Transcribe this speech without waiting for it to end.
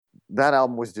that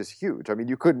album was just huge. I mean,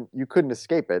 you couldn't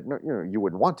escape it. No, you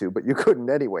wouldn't want to, but you couldn't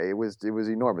anyway. It was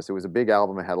enormous. It was a big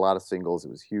album. It had a lot of singles. It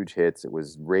was huge hits. It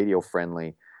was radio friendly.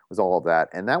 It was all of that,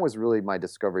 and that was really my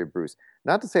discovery of Bruce.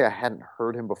 Not to say I hadn't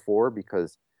heard him before,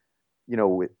 because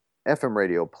with FM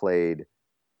radio played,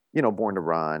 Born to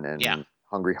Run Yeah. and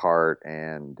Hungry Heart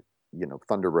and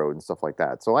Thunder Road and stuff like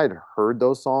that. So I had heard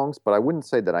those songs, but I wouldn't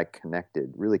say that I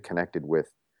really connected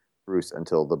with Bruce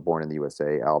until the Born in the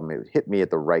USA album. It hit me at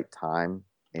the right time,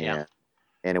 Yeah.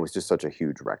 and it was just such a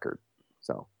huge record.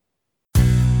 So.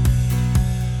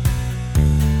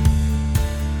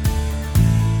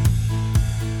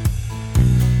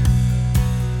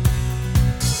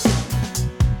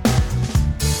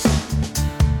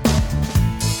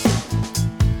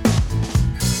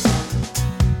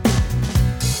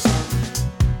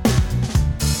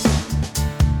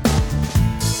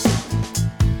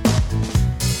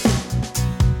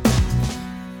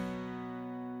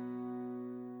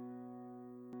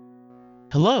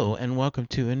 Hello, and welcome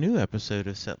to a new episode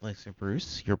of Set Likes of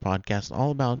Bruce, your podcast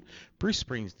all about Bruce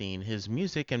Springsteen, his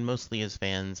music, and mostly his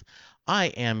fans. I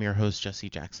am your host, Jesse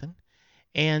Jackson,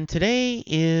 and today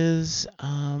is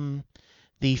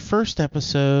the first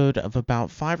episode of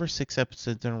about 5 or 6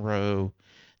 episodes in a row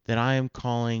that I am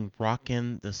calling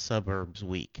Rockin the Suburbs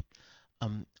Week.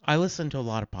 I listen to a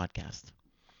lot of podcasts,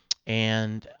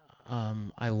 and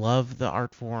I love the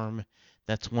art form.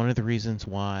 That's one of the reasons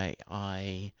why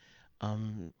I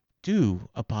do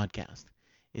a podcast,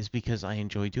 is because I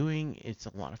enjoy doing it's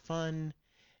a lot of fun,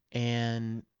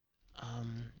 and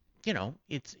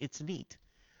it's neat.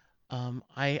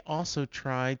 I also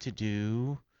try to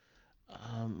do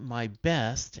my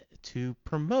best to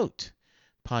promote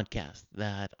podcasts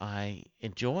that I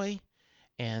enjoy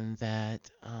and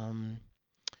that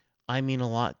I mean a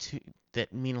lot to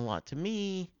that mean a lot to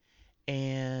me,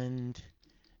 and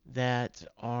that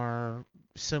are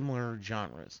similar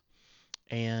genres.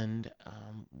 And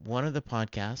one of the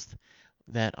podcasts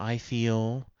that I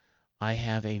feel I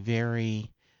have a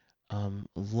very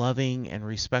loving and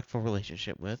respectful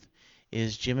relationship with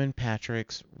is Jim and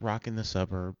Patrick's Rockin the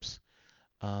Suburbs.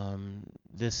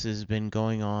 This has been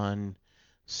going on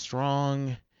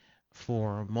strong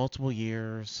for multiple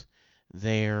years.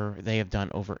 They have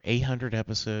done over 800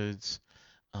 episodes.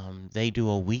 They do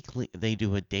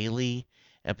a daily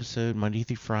episode Monday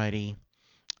through Friday.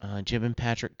 Jim and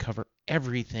Patrick cover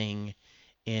everything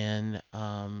in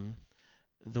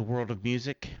the world of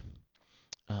music.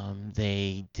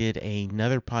 They did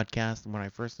another podcast when I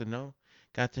first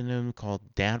got to know them, called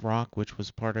Dad Rock, which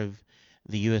was part of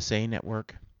the USA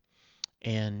Network.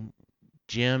 And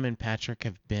Jim and Patrick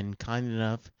have been kind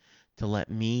enough to let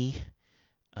me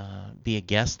be a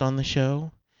guest on the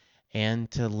show, and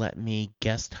to let me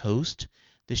guest host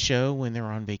the show when they're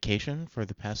on vacation for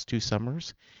the past 2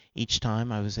 summers. Each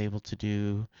time I was able to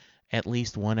do at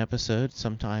least one episode,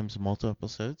 sometimes multiple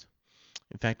episodes.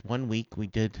 In fact, one week we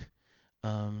did,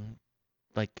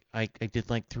 I did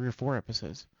like 3 or 4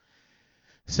 episodes.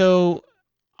 So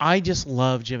I just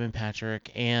love Jim and Patrick,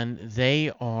 and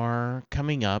they are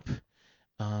coming up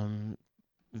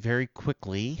very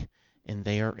quickly, and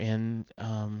they are in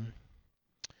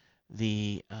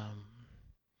the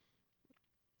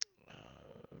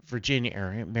Virginia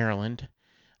area, Maryland.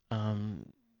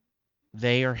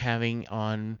 They are having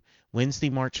on Wednesday,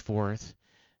 March 4th,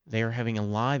 they are having a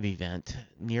live event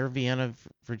near Vienna,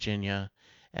 Virginia,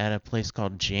 at a place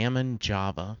called Jammin'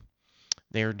 Java.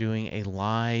 They are doing a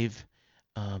live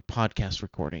podcast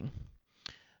recording.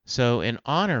 So in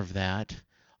honor of that,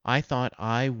 I thought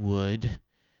I would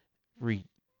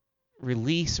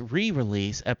re-release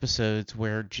episodes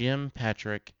where Jim,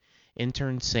 Patrick,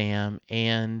 intern Sam,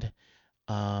 and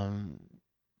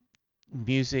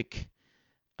music,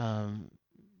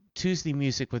 Tuesday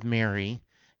Music with Mary,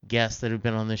 guests that have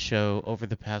been on the show over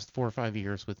the past 4 or 5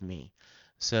 years with me.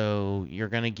 So you will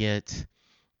get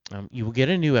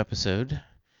a new episode,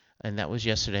 and that was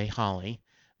yesterday, Holly.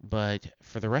 But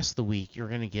for the rest of the week, you're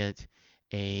going to get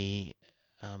a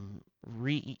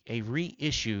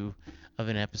reissue of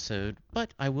an episode,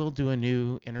 but I will do a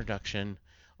new introduction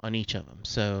on each of them.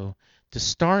 So to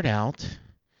start out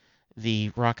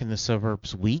the Rockin the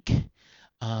Suburbs week,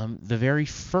 the very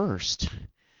first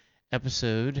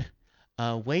episode,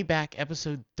 way back,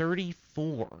 episode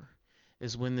 34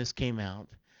 is when this came out.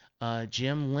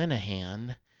 Jim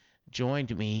Lenahan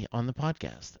joined me on the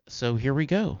podcast. So here we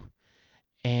go.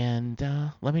 And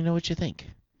let me know what you think.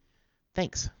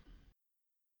 Thanks.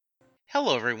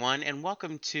 Hello, everyone, and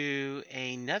welcome to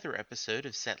another episode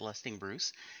of Set Lusting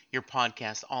Bruce, your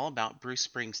podcast all about Bruce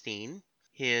Springsteen,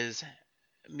 his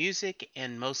music,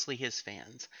 and mostly his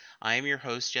fans. I am your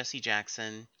host, Jesse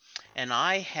Jackson, and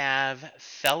I have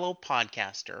fellow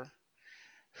podcaster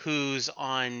who's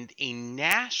on a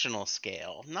national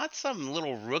scale, not some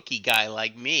little rookie guy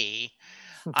like me.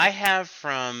 I have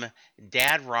from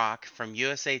Dad Rock from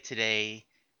USA Today,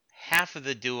 half of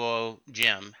the duo,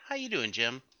 Jim. How you doing,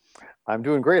 Jim? I'm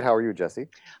doing great. How are you, Jesse?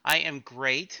 I am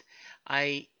great.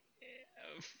 I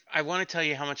I want to tell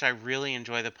you how much I really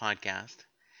enjoy the podcast,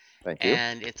 Thank you.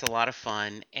 and it's a lot of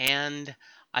fun. And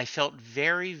I felt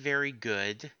very, very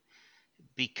good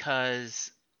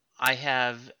because I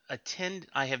have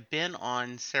been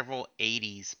on several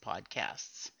 80s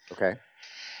podcasts. Okay.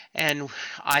 And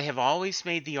I have always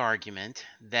made the argument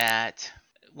that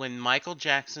when Michael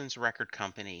Jackson's record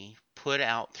company put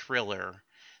out Thriller,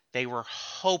 they were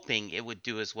hoping it would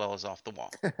do as well as Off the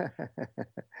Wall.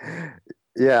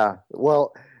 Yeah.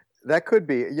 Well, that could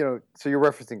be, so you're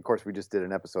referencing, of course, we just did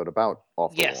an episode about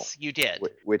Off the Wall, Yes, you did.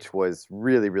 which was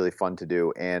really, really fun to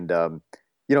do. And,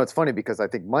 it's funny because I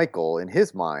think Michael, in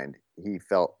his mind, he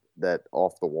felt that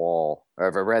Off the Wall, or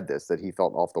if I read this, that he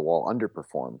felt Off the Wall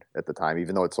underperformed at the time,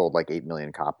 even though it sold like 8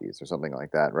 million copies or something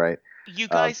like that, right? You Um,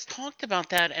 guys talked about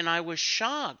that, and I was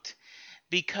shocked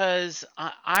because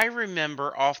I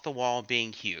remember Off the Wall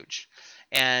being huge.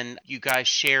 And you guys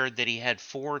shared that he had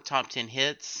four top 10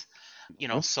 hits,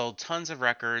 mhm, sold tons of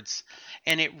records.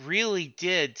 And it really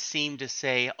did seem to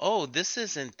say, oh, this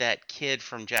isn't that kid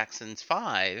from Jackson's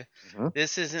Five. mhm,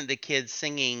 This isn't the kid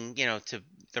singing, to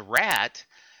the rat.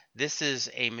 This is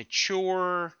a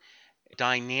mature,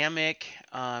 dynamic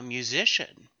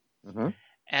musician. mhm.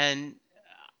 And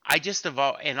I just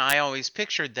evolved, and I always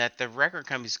pictured that the record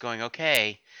company's going,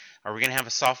 okay, are we going to have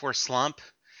a software slump?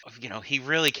 He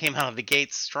really came out of the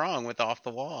gates strong with Off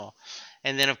the Wall.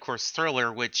 And then, of course,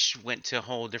 Thriller, which went to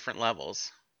whole different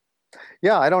levels.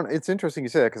 Yeah, it's interesting you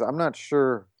say that because I'm not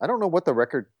sure. I don't know what the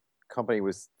record company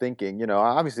was thinking.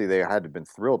 Obviously they had to have been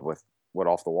thrilled with what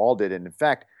Off the Wall did. And in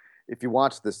fact, if you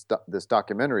watch this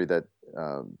documentary that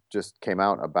just came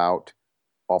out about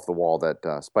Off the Wall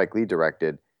that Spike Lee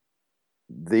directed,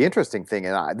 the interesting thing,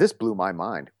 and this blew my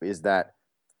mind, is that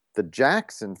the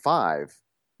Jackson Five,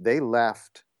 they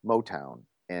left Motown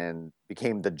and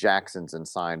became the Jacksons and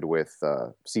signed with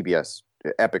CBS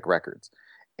Epic Records.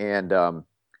 And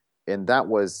that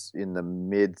was in the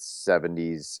mid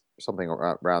 70s, something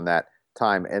around that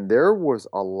time. And there was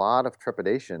a lot of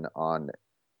trepidation on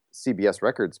CBS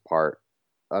Records' part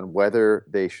on whether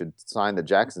they should sign the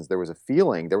Jacksons. There was a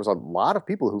feeling, there was a lot of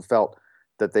people who felt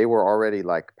that they were already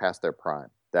like past their prime,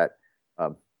 that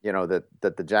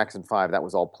that the Jackson Five, that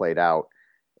was all played out,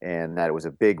 and that it was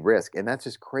a big risk. And that's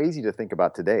just crazy to think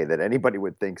about today, that anybody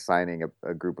would think signing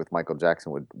a group with Michael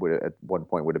Jackson would at one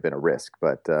point would have been a risk.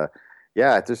 But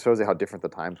yeah, it just shows you how different the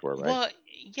times were, right? Well,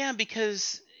 yeah,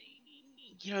 because,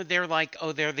 they're like,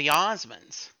 oh, they're the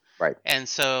Osmonds. Right. And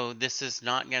so this is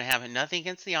not going to happen. Nothing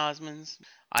against the Osmonds.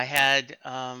 I had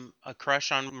a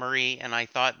crush on Marie, and I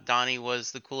thought Donnie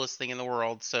was the coolest thing in the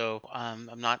world. So I'm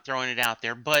not throwing it out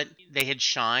there. But they had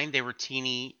shined. They were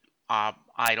teeny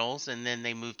idols, and then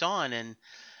they moved on. And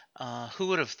who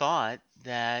would have thought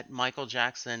that Michael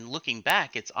Jackson, looking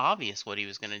back, it's obvious what he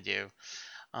was going to do.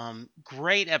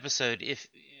 Great episode. If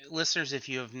listeners, if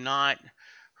you have not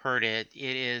heard it,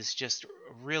 it is just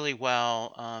really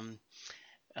well.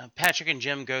 Patrick and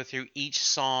Jim go through each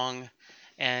song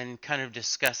and kind of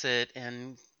discuss it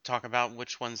and talk about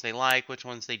which ones they like, which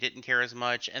ones they didn't care as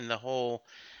much, and the whole,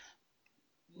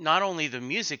 not only the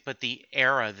music, but the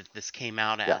era that this came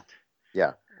out Yeah. at.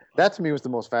 Yeah. That to me was the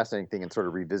most fascinating thing, and sort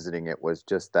of revisiting it was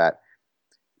just that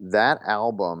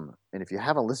album. And if you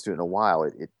haven't listened to it in a while,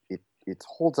 it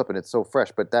holds up and it's so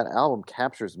fresh. But that album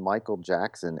captures Michael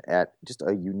Jackson at just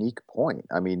a unique point.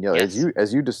 I mean, Yes.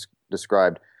 as you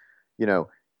described, you know,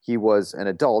 he was an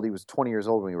adult. He was 20 years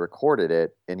old when he recorded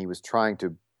it, and he was trying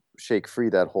to shake free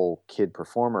that whole kid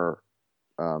performer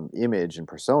image and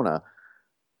persona.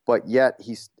 But yet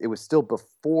it was still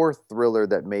before Thriller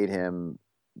that made him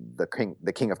the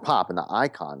king of pop and the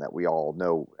icon that we all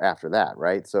know after that,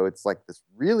 right? So it's like this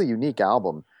really unique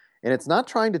album, and it's not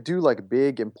trying to do like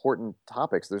big important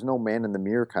topics. There's no Man in the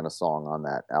Mirror kind of song on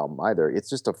that album either. It's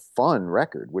just a fun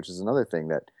record, which is another thing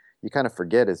that you kind of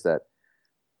forget, is that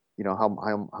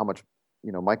how much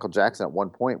Michael Jackson at one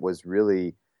point was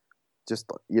really just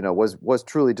was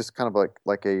truly just kind of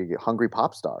like a hungry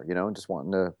pop star, and just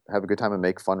wanting to have a good time and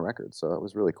make fun records. So it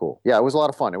was really cool. Yeah, it was a lot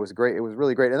of fun. It was great. It was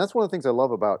really great. And that's one of the things I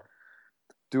love about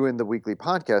doing the weekly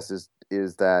podcast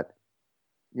is that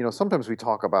sometimes we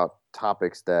talk about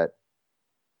topics that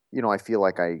I feel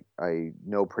like I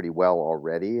know pretty well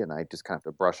already, and I just kind of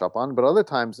have to brush up on. But other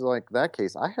times, like that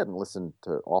case, I hadn't listened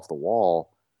to Off the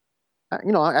Wall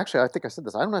Actually, I think I said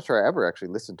this. I'm not sure I ever actually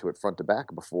listened to it front to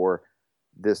back before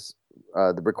this,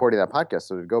 the recording of that podcast.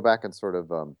 So to go back and sort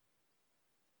of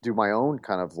do my own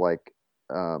kind of like,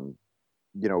 um,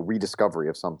 rediscovery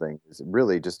of something is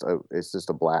really it's just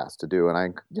a blast to do.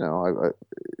 And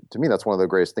to me, that's one of the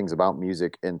greatest things about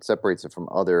music and separates it from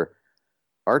other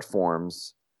art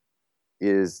forms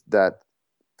is that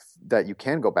you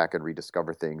can go back and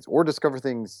rediscover things or discover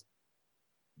things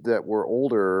that were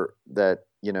older that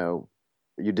you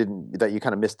didn't that you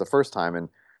kind of missed the first time. And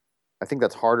I think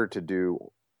that's harder to do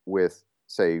with,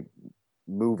 say,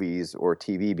 movies or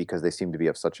TV because they seem to be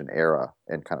of such an era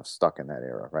and kind of stuck in that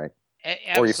era, right?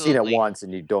 Or you've seen it Absolutely. once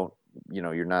and you don't,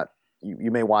 you're not, you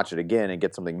may watch it again and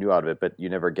get something new out of it, but you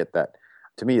never get that.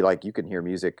 To me, like you can hear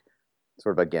music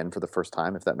sort of again for the first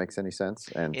time, if that makes any sense.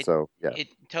 And It so, yeah. it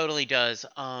totally does.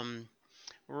 I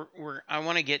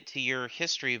want to get to your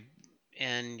history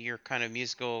and your kind of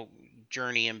musical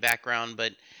journey and background,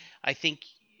 but I think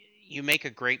you make a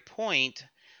great point.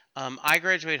 I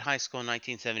graduated high school in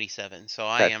 1977, so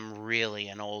I Okay. am really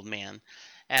an old man.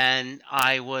 And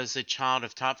I was a child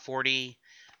of top 40,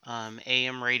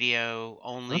 AM radio.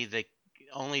 Mhm.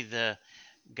 Only the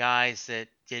guys that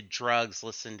did drugs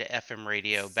listened to FM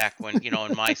radio back when,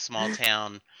 in my small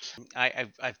town.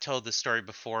 I've told this story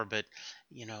before, but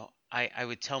I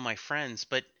would tell my friends,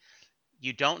 but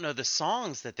you don't know the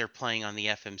songs that they're playing on the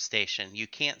FM station. You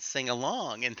can't sing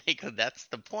along. And they go, "That's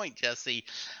the point, Jesse."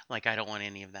 Like, I don't want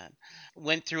any of that.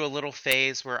 Went through a little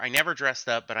phase where I never dressed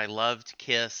up, but I loved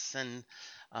Kiss and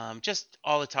just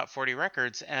all the top 40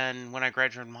 records. And when I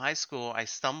graduated from high school, I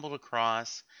stumbled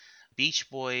across Beach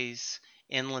Boys'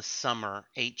 Endless Summer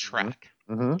 8 Hmm. track.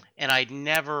 Hmm. And I'd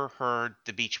never heard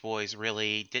the Beach Boys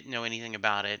really, didn't know anything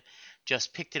about it,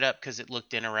 just picked it up because it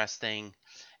looked interesting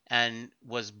and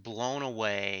was blown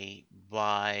away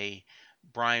by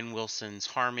Brian Wilson's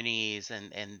harmonies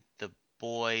and the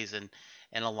boys and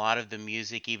a lot of the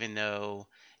music, even though,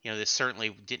 this certainly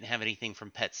didn't have anything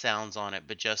from Pet Sounds on it,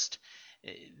 but just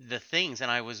the things. And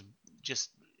I was just,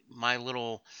 my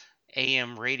little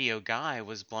AM radio guy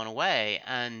was blown away.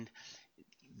 And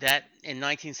that in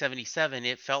 1977,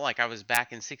 it felt like I was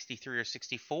back in 63 or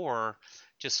 64,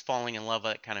 just falling in love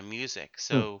with that kind of music. Hmm.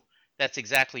 So that's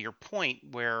exactly your point,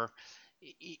 where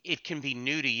it can be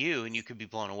new to you and you could be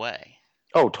blown away.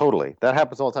 Oh, totally. That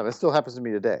happens all the time. It still happens to me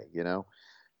today.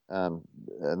 Um,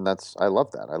 and I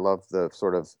love that. I love the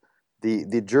sort of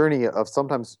the journey of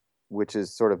sometimes which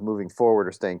is sort of moving forward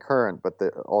or staying current, but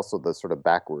also the sort of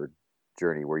backward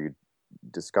journey where you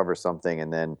discover something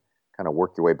and then kind of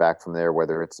work your way back from there,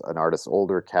 whether it's an artist's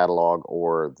older catalog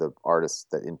or the artist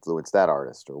that influenced that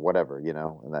artist or whatever,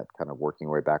 and that kind of working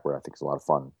your way backward, I think is a lot of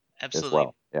fun as Absolutely.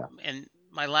 well. Yeah. And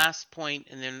my last point,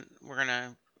 and then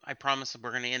I promise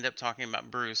we're gonna end up talking about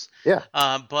Bruce. Yeah.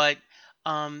 But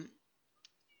um,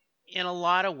 in a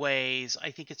lot of ways,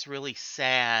 I think it's really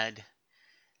sad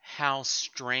how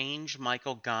strange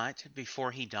Michael got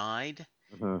before he died,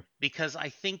 Hmm. because I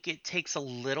think it takes a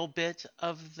little bit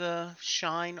of the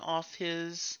shine off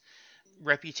his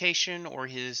reputation or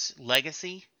his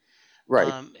legacy.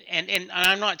 Right. And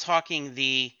I'm not talking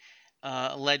the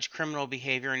alleged criminal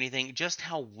behavior or anything, just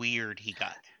how weird he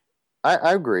got.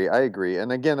 I agree. I agree.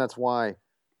 And again, that's why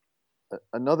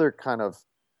another kind of,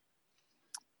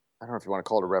 I don't know if you want to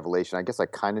call it a revelation. I guess I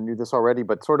kind of knew this already,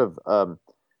 but sort of a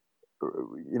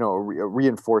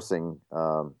reinforcing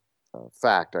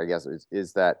fact, I guess,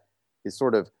 is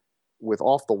sort of with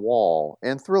Off the Wall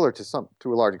and Thriller to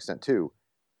a large extent too.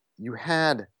 You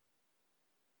had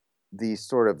the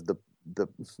sort of the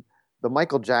the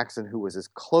Michael Jackson who was as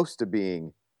close to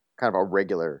being kind of a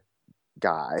regular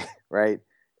guy, right,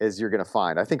 as you're going to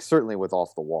find. I think certainly with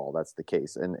Off the Wall, that's the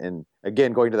case. And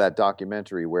again, going to that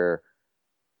documentary where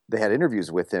they had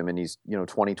interviews with him, and he's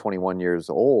 20, 21 years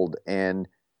old, and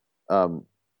um,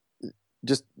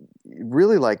 just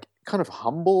really like kind of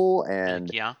humble Like, and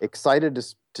yeah, excited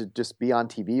to just be on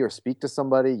TV or speak to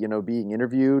somebody, being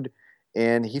interviewed.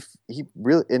 And he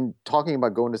really, in talking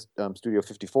about going to Studio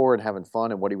 54 and having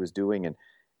fun and what he was doing, and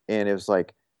it was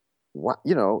like, what,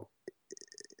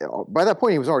 by that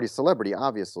point he was already a celebrity,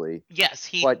 obviously, yes,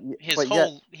 but his but yet,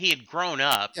 whole he had grown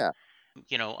up, yeah,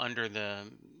 under the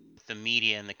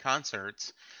media and the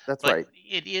concerts. that's But right.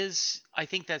 it is, I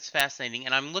think that's fascinating,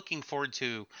 and I'm looking forward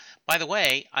to. By the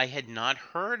way, I had not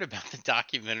heard about the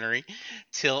documentary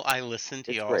till I listened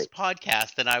to It's y'all's great.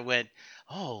 podcast, and I went,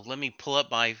 "Oh, let me pull up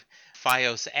my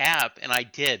FiOS app," and I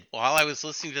did while I was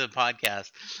listening to the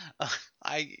podcast. Uh,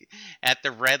 I at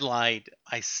the red light,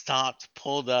 I stopped,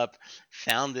 pulled up,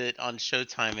 found it on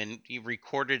Showtime, and you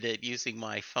recorded it using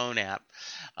my phone app,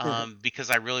 because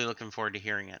I'm really looking forward to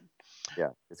hearing it. Yeah,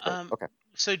 it's great. Um, Okay.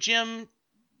 so Jim,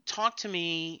 talk to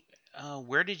me.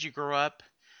 Where did you grow up?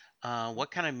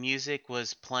 What kind of music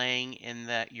was playing in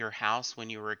your house when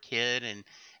you were a kid and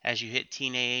as you hit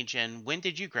teenage? And when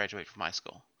did you graduate from high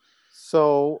school?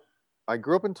 So I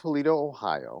grew up in Toledo,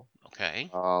 Ohio. Okay.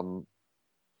 Um,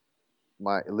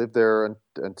 I lived there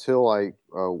until I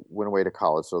went away to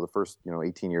college. So the first,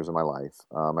 18 years of my life,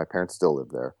 my parents still live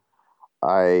there.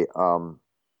 I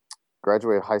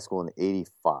graduated high school in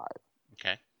 '85.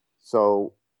 Okay.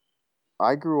 So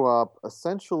I grew up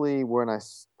essentially when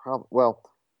probably, well,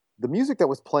 the music that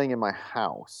was playing in my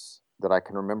house that I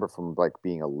can remember from like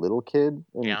being a little kid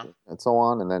Yeah. and so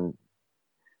on, and then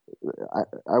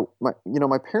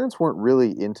my parents weren't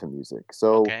really into music,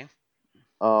 so Okay.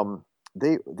 um,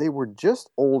 they were just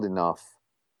old enough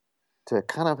to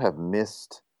kind of have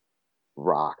missed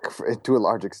rock to a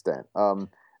large extent. They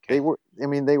Okay. were, I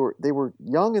mean, they were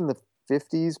young in the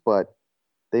 '50s, but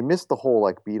they missed the whole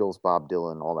like Beatles, Bob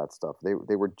Dylan, all that stuff.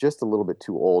 They were just a little bit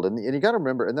too old, and you got to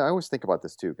remember, and I always think about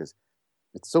this too because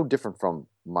it's so different from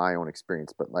my own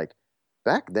experience. But like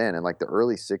back then, in like the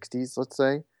early '60s, let's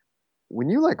say, when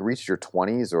you like reached your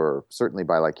 20s or certainly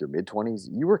by like your mid 20s,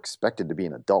 you were expected to be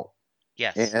an adult.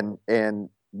 Yes. And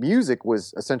music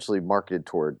was essentially marketed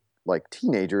toward like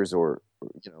teenagers or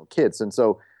kids. And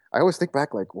so I always think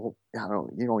back like, well, I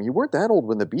don't, you weren't that old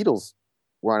when the Beatles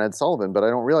were on Ed Sullivan, but I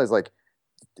don't realize like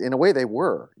in a way they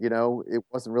were, it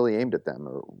wasn't really aimed at them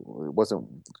or it wasn't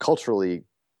culturally,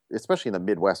 especially in the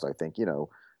Midwest, I think,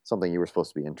 something you were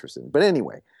supposed to be interested in. But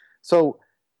anyway, so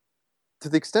to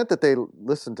the extent that they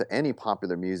listened to any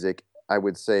popular music, I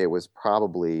would say it was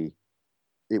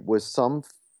some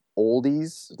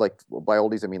oldies, like by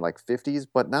oldies I mean like '50s,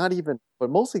 but not even, but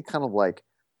mostly kind of like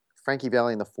Frankie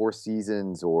Valli and the Four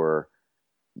Seasons, or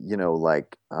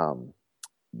like um,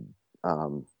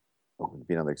 what would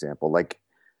be another example, like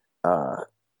uh,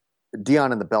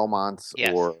 Dion and the Belmonts,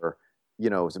 Yes. or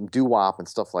some doo wop and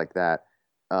stuff like that.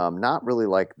 Not really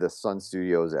like the Sun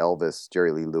Studios, Elvis,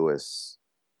 Jerry Lee Lewis,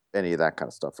 any of that kind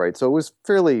of stuff, right? So it was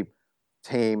fairly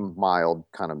tame, mild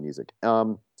kind of music.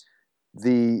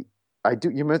 The I do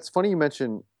you It's funny you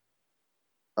mentioned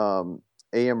um,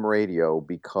 AM radio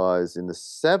because in the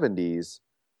 '70s,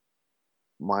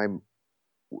 my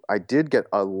I did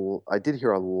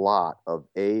hear a lot of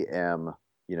AM,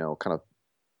 kind of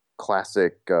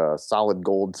classic solid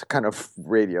gold kind of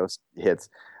radio hits,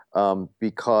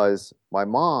 because my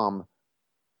mom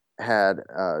had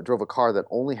drove a car that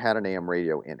only had an AM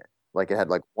radio in it. Like it had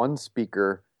like one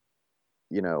speaker,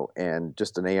 and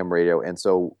just an AM radio. And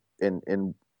so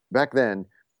in back then,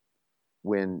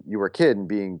 when you were a kid and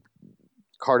being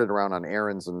carted around on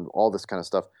errands and all this kind of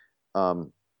stuff,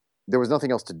 um, there was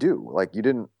nothing else to do. Like you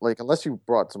didn't like unless you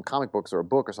brought some comic books or a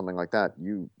book or something like that.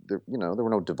 There were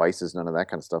no devices, none of that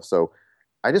kind of stuff. So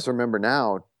I just remember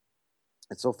now.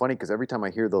 It's so funny because every time I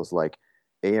hear those like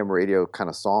AM radio kind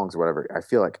of songs or whatever, I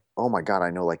feel like, oh my God, I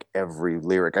know like every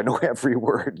lyric, I know every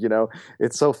word.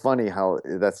 It's so funny how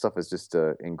that stuff is just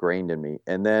ingrained in me.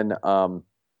 And then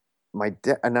my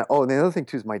dad, and the other thing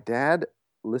too is my dad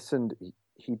listened.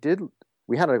 He did.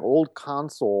 We had an old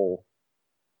console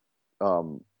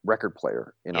record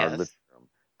player in our living Yes. room.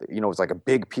 It was like a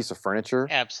big piece of furniture.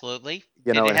 Absolutely.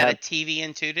 Did it It have a had TV no,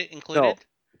 included?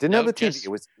 it didn't have No, the TV. It just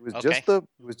was it was okay. just the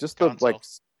like Console.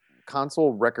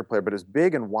 console record player, but it was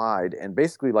big and wide, and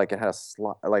basically like it had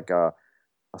a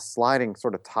sliding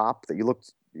sort of top that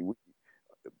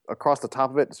across the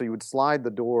top of it. So you would slide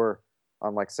the door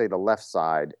on like say the left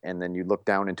side, and then you look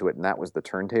down into it, and that was the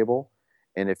turntable.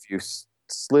 And if you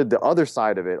slid the other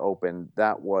side of it open,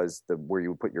 that was the where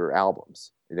you would put your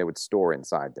albums. They would store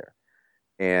inside there,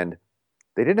 and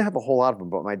they didn't have a whole lot of them.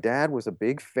 But my dad was a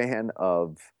big fan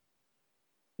of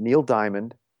Neil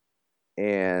Diamond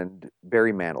and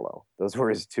Barry Manilow. Those were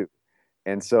his two.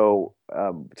 And so,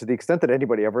 to the extent that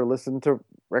anybody ever listened to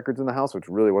records in the house, which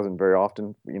really wasn't very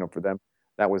often, for them,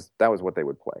 that was what they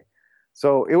would play.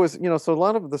 So it was, so a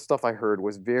lot of the stuff I heard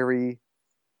was very,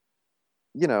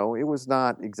 it was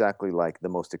not exactly like the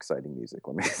most exciting music.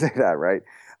 Let me say that, right?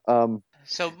 Um,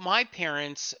 So my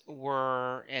parents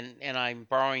were, and I'm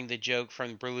borrowing the joke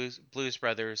from Blues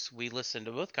Brothers. We listened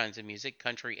to both kinds of music,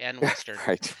 country and western.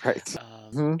 right, right.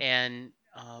 Hmm. And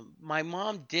my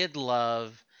mom did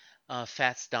love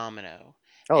Fats Domino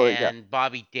Oh, yeah. and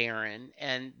Bobby Darin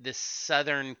and this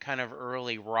southern kind of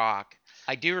early rock.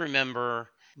 I do remember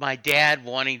my dad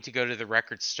wanting to go to the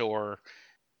record store.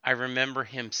 I remember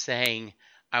him saying,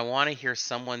 I want to hear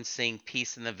someone sing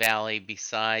Peace in the Valley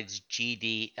besides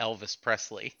GD Elvis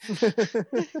Presley.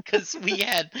 Because we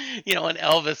had, an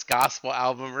Elvis gospel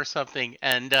album or something,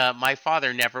 and my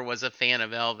father never was a fan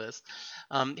of Elvis.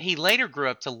 He later grew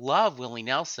up to love Willie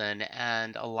Nelson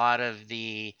and a lot of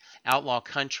the outlaw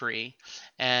country,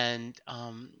 and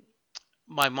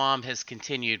my mom has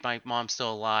continued. My mom's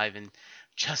still alive, and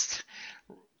just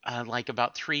like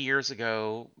about 3 years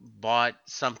ago, bought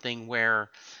something where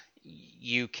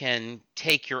you can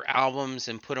take your albums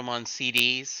and put them on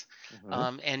CDs.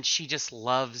 Hmm. And she just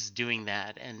loves doing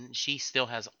that. And she still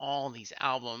has all these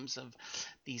albums of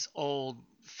these old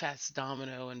Fats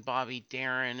Domino and Bobby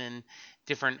Darin and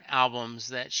different albums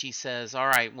that she says, all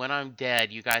right, when I'm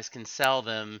dead, you guys can sell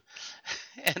them.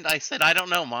 And I said, I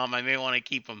don't know, Mom. I may want to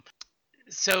keep them.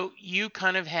 So you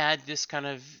kind of had this kind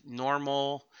of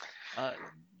normal, uh,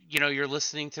 you're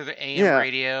listening to the AM Yeah,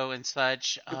 radio and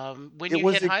such. it, When it you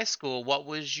was hit high school, what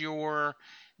was your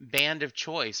band of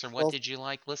choice, or what well. did you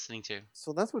like listening to?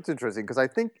 So that's what's interesting because I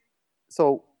think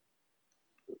so.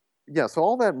 Yeah, so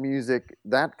all that music,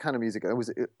 that kind of music, it was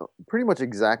pretty much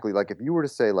exactly like if you were to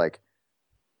say like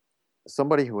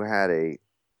somebody who had a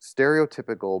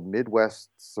stereotypical Midwest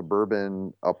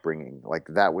suburban upbringing, like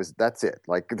that's it.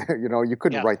 Like you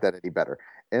couldn't Yeah. write that any better.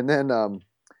 And then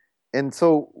and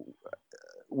so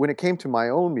when it came to my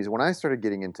own music, when I started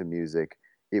getting into music,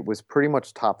 it was pretty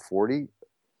much top 40,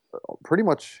 pretty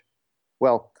much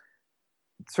well,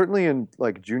 certainly in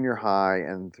like junior high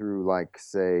and through like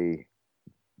say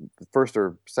the first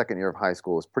or second year of high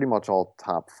school is pretty much all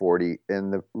top 40.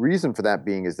 And the reason for that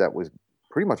being is that was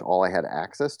pretty much all I had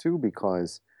access to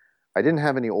because I didn't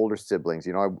have any older siblings.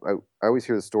 I always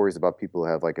hear the stories about people who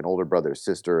have like an older brother or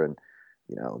sister and,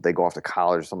 they go off to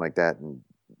college or something like that and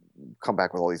come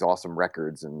back with all these awesome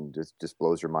records and just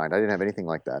blows your mind. I didn't have anything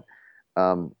like that.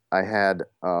 I had,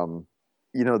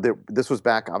 this was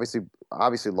back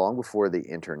obviously long before the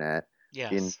internet in,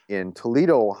 Yes. in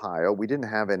Toledo, Ohio. We didn't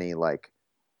have any like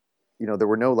there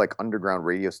were no like underground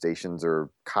radio stations or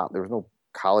there was no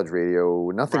college radio,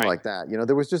 nothing Right. like that.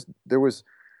 There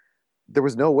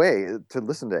was no way to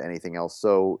listen to anything else.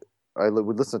 So I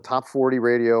would listen to top 40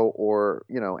 radio or,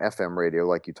 FM radio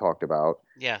like you talked about.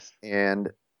 Yes. And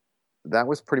that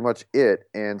was pretty much it.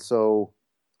 And so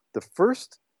the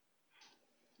first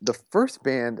the first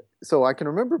band, so I can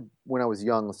remember when I was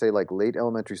young, let's say like late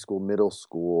elementary school, middle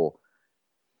school,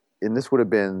 and this would have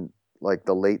been like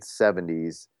the late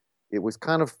 70s. It was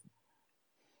kind of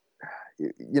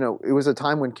it was a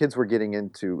time when kids were getting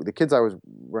into the kids I was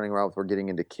running around with were getting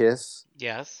into Kiss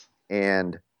Yes.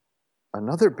 and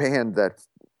another band that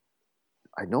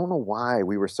I don't know why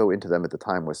we were so into them at the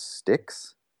time was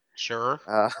Styx. Sure.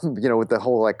 With the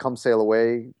whole like "Come Sail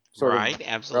Away" sort of Right. the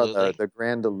Absolutely. the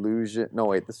Grand Illusion. No,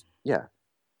 wait,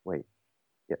 wait,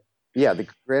 yeah, yeah, the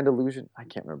Grand Illusion. I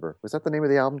can't remember. Was that the name of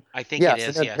the album? I think it Yes, and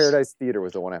is. then Yes. Paradise Theater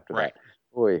was the one after that. Right.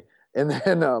 Boy, and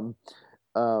then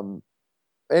um,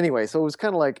 anyway, so it was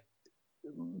kind of like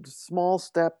small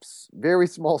steps, very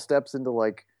small steps into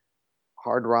like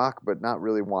hard rock, but not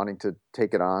really wanting to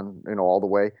take it on, all the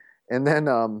way. And then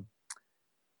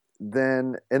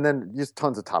just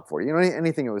tons of top 40.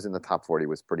 Anything that was in the top 40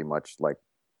 was pretty much like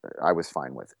I was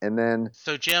fine with. And then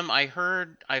So Jim, I've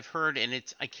heard, and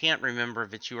I can't remember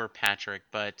if it's you or Patrick,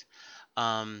 but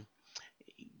um,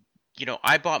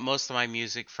 I bought most of my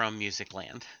music from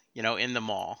Musicland, in the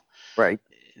mall. right,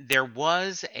 There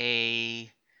was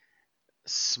a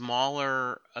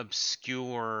smaller,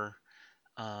 obscure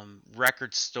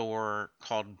record store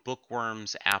called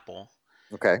Bookworms Apple,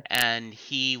 okay, and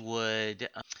he would.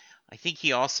 I think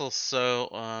he also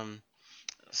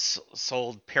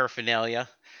sold paraphernalia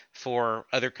for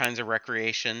other kinds of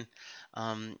recreation.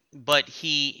 But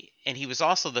he was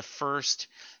also the first.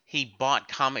 He bought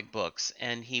comic books,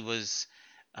 and he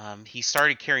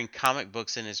started carrying comic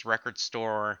books in his record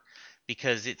store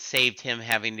because it saved him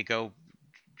having to go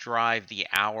drive the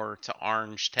hour to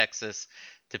Orange, Texas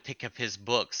to pick up his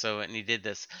book. And he did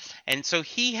this. And so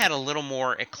he had a little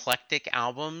more eclectic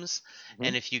albums. hmm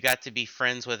And if you got to be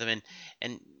friends with him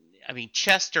and I mean,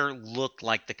 Chester looked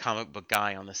like the comic book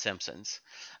guy on The Simpsons.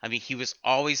 I mean, he was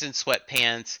always in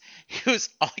sweatpants. He was,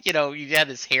 he had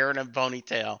his hair in a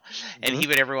ponytail, and hmm he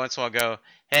would every once in a while go,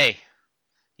 "Hey,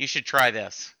 you should try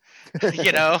this."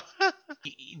 you know,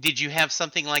 did you have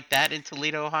something like that in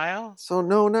Toledo, Ohio? So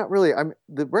no, not really. I'm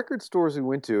the record stores we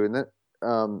went to, and that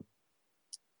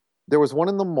there was one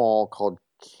in the mall called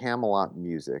Camelot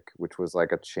Music, which was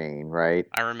like a chain, right?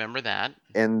 I remember that.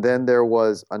 And then there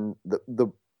was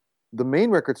the main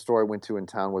record store I went to in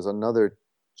town was another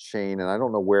chain, and I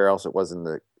don't know where else it was in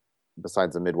the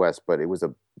besides the Midwest, but it was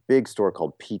a big store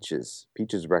called Peaches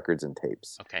Records and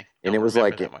Tapes, Okay. and it Don't was remember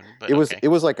like that one, but it was okay. it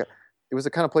was like a it was the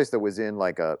kind of place that was in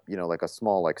like a like a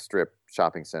small like strip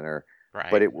shopping center,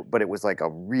 Right. but it was like a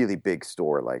really big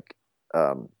store. Like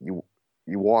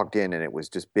you walked in and it was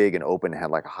just big and open,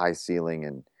 had like a high ceiling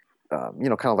and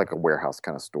kind of like a warehouse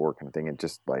kind of store kind of thing, and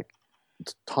just like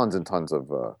tons and tons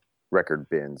of record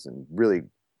bins and really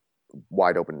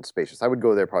wide open and spacious. I would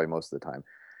go there probably most of the time.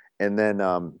 And then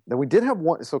we did have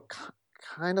one, so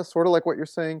kind of sort of like what you're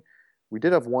saying. We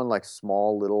did have one like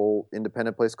small little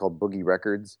independent place called Boogie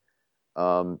Records,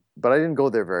 but I didn't go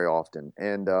there very often,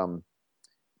 and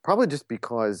probably just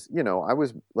because I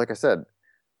was like I said,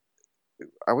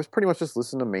 I was pretty much just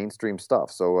listening to mainstream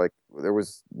stuff. So like there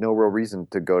was no real reason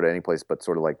to go to any place but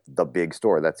sort of like the big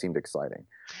store. That seemed exciting.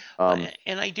 Well, Um,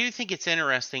 and I do think it's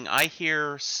interesting. I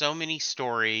hear so many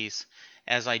stories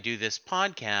as I do this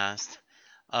podcast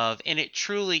and it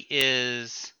truly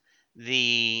is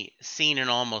the scene in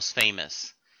Almost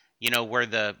Famous, where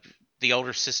the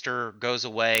older sister goes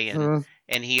away mm,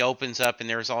 and he opens up and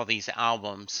there's all these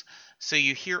albums. So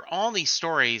you hear all these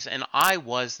stories, and I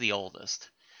was the oldest.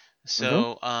 mhm.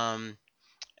 So,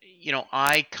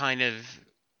 I kind of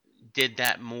did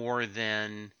that more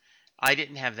than I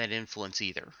didn't have that influence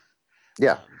either.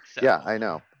 Yeah, yeah, So I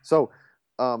know. So,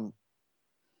 um,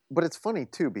 but it's funny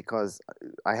too because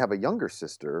I have a younger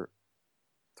sister,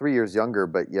 3 years younger,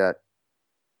 but yet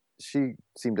she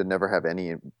seemed to never have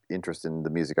any interest in the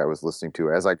music I was listening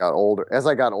to. As I got older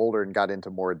and got into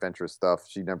more adventurous stuff,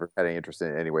 she never had any interest in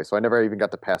it anyway. So I never even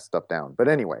got to pass stuff down.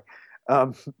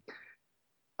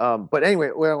 Um, but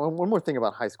anyway, well, one more thing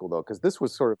about high school though, because this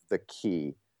was sort of the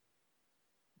key,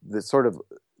 the sort of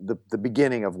the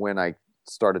beginning of when I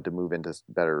started to move into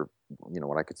better,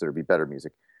 what I consider to be better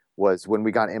music, was when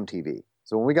we got MTV.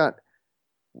 So when we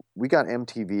got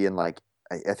MTV in like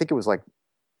I think it was like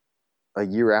a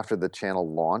year after the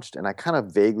channel launched, and I kind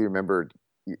of vaguely remembered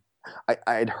I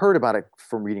had heard about it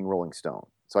from reading Rolling Stone,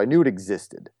 so I knew it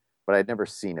existed, but I'd never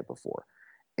seen it before.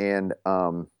 And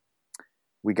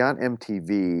we got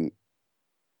MTV,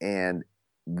 and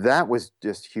that was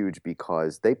just huge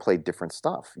because they played different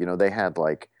stuff.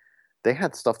 They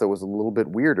had stuff that was a little bit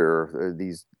weirder.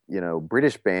 These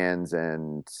British bands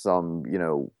and some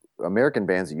American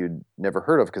bands that you'd never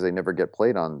heard of because they never get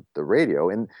played on the radio.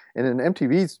 And in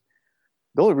MTV's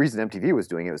the only reason MTV was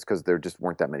doing it was because there just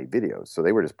weren't that many videos. So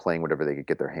they were just playing whatever they could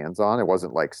get their hands on. It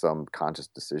wasn't like some conscious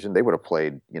decision. They would have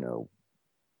played,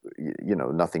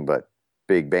 nothing but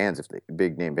big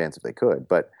name bands if they could.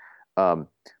 But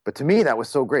to me, that was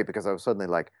so great because I was suddenly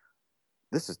like,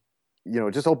 this is,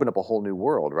 it just opened up a whole new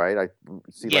world, right? I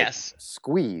see like yes,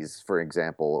 Squeeze, for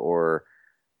example, or,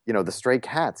 the Stray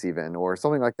Cats even, or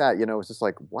something like that. It's just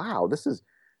like, wow, this is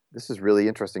really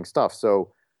interesting stuff.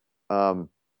 So, um,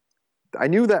 I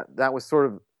knew that was sort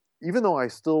of, even though I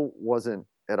still wasn't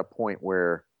at a point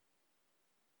where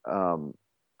um,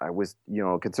 I was,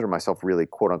 consider myself really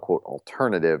quote unquote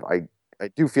alternative. I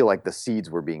do feel like the seeds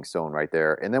were being sown right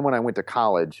there. And then when I went to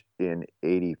college in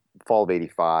fall of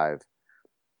 '85,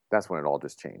 that's when it all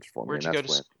just changed for me. And that's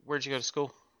when, where'd you go to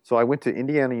school? so I went to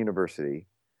Indiana University,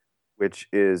 which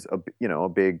is a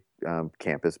big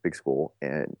campus, big school,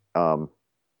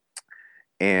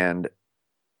 and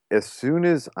as soon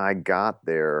as I got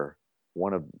there,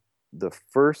 one of the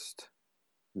first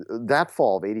that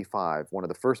fall of '85, one of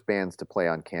the first bands to play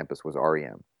on campus was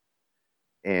REM.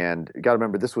 And you got to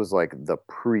remember, this was like the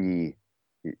pre,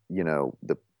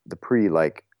 the pre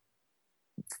like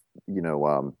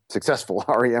successful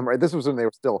REM, right? This was when they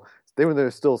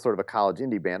were still sort of a college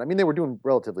indie band. I mean, they were doing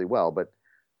relatively well, but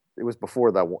it was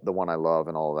before the One I Love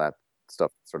and all of that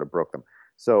stuff sort of broke them.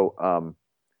 So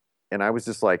and I was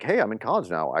just like, hey, I'm in college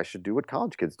now. I should do what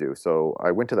college kids do. So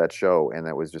I went to that show, and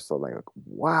that was just something like,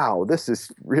 wow, this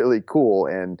is really cool,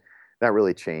 and that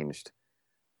really changed.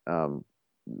 Um,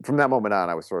 from that moment on,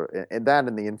 I was sort of, and that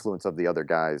and the influence of the other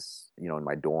guys, in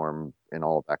my dorm and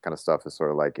all of that kind of stuff is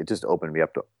sort of like it just opened me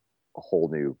up to a whole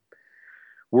new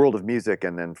world of music.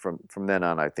 And then from then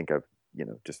on, I think I've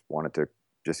just wanted to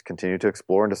just continue to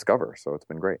explore and discover. So it's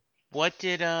been great What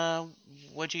did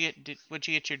what'd you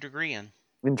get your degree in?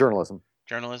 in journalism.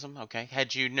 Journalism. Okay.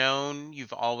 Had you known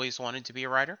you've always wanted to be a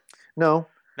writer? No,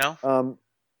 No. um,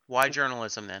 Why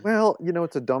journalism then? well,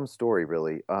 it's a dumb story,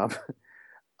 really.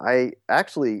 I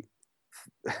actually,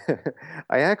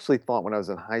 I actually thought when I was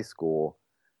in high school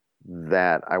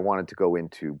that I wanted to go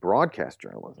into broadcast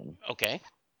journalism, Okay.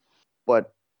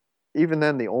 but even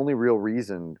then, the only real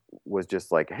reason was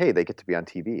just like, hey, they get to be on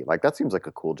TV. Like that seems like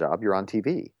a cool job. You're on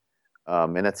TV,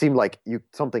 and it seemed like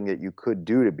something that you could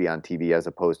do to be on TV as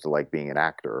opposed to like being an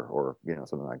actor or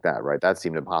something like that, right? That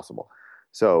seemed impossible.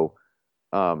 So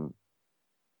um,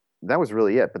 that was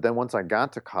really it. But then once I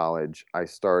got to college, I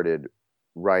started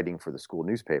writing for the school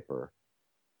newspaper,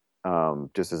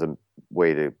 just as a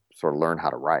way to sort of learn how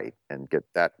to write and get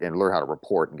that and learn how to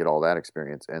report and get all that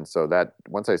experience. And so that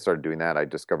once I started doing that, I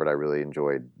discovered I really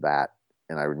enjoyed that,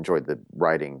 and I enjoyed the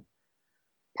writing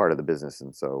part of the business.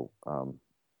 And so,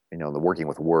 the working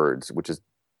with words, which is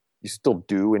you still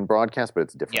do in broadcast, but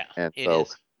it's different. Yeah, And it so,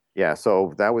 is. yeah,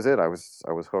 so that was it. I was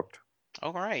hooked.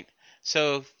 All right.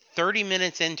 So 30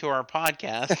 minutes into our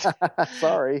podcast.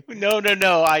 Sorry. No, no,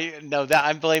 no. I no that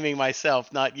I'm blaming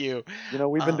myself, not you.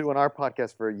 We've been Uh, doing our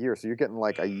podcast for a year, so you're getting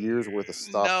like a year's worth of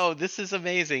stuff. no, this is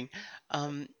amazing.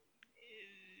 Um,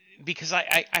 because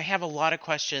I have a lot of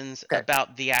questions Okay.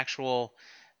 about the actual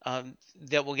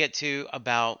that we'll get to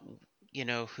about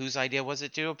whose idea was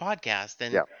it to do a podcast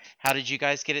and Yeah. how did you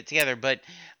guys get it together. But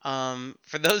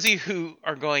for those of you who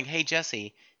are going, hey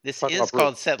Jesse, Let's this talk is about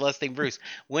called Bruce. Set Listing Bruce.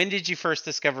 When did you first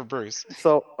discover Bruce?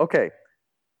 So, okay.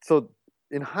 So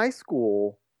in high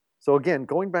school, so again,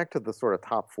 going back to the sort of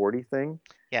top 40 thing,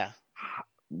 Yeah,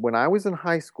 when I was in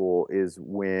high school is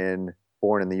when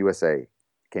Born in the USA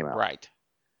came out. right.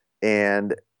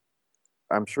 And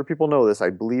I'm sure people know this. I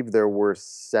believe there were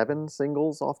 7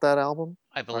 singles off that album,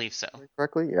 I if I believe so. remember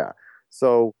correctly. Yeah.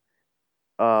 So,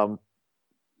 um,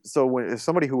 so when if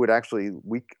somebody who would actually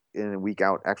week in and week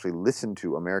out actually listen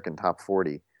to American Top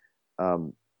 40,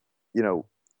 um, you know,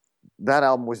 that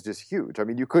album was just huge. I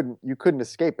mean, you couldn't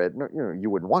escape it. No, you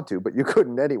wouldn't want to, but you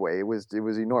couldn't anyway. It was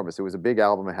enormous. It was a big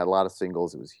album. It had a lot of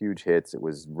singles. It was huge hits. It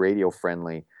was radio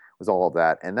friendly. It was all of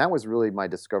that, and that was really my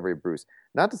discovery of Bruce.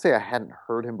 Not to say I hadn't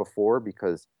heard him before,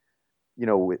 because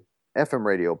with FM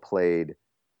radio played,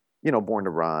 Born to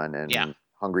Run Yeah. and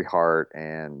Hungry Heart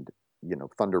and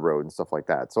Thunder Road and stuff like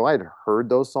that. So I had heard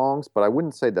those songs, but I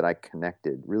wouldn't say that I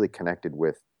really connected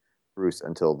with Bruce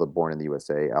until the Born in the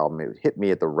USA album. It hit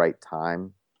me at the right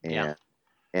time, Yeah.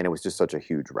 and it was just such a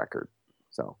huge record.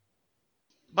 So,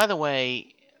 By the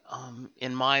way,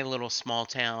 in my little small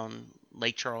town,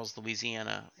 Lake Charles,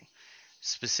 Louisiana,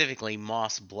 specifically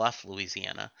Moss Bluff,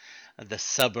 Louisiana, the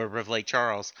suburb of Lake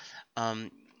Charles,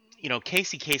 um,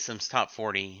 Casey Kasem's Top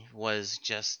 40 was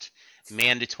just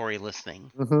mandatory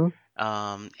listening. hmm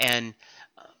And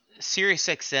Sirius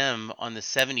XM on the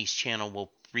 70s channel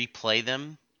will replay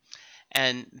them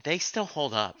and they still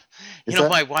hold up. is that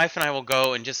My wife and I will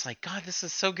go and just like, God, this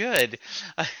is so good.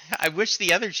 I wish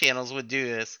the other channels would do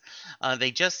this.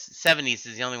 They just 70s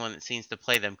is the only one that seems to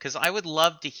play them because I would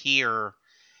love to hear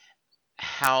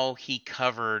how he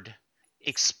covered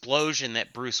explosion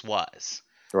that Bruce was.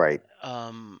 right?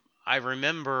 I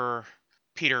remember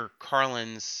Peter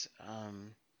Carlin's.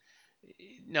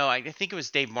 No, I think it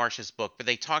was Dave Marsh's book, but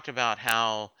they talked about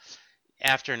how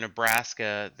after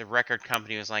Nebraska, the record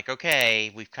company was like,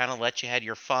 okay, we've kind of let you had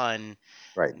your fun.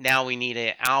 Right. Now we need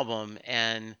an album.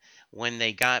 And when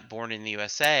they got Born in the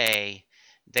USA,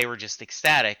 they were just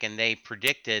ecstatic and they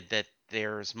predicted that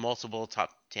there's multiple top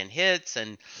 10 hits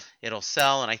and it'll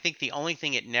sell. And I think the only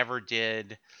thing it never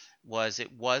did was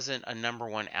it wasn't a number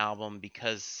one album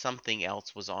because something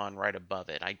else was on right above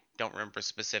it. I don't remember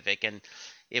specific, and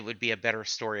it would be a better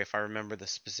story if I remember the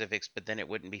specifics, but then it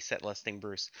wouldn't be set listing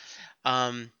Bruce.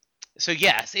 Um, so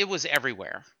yes, it was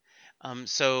everywhere.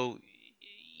 So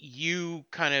you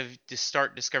kind of just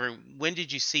start discovering. When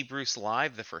did you see Bruce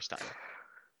live the first time?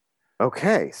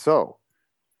 Okay, so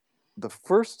the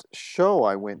first show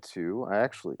I went to, I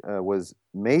actually was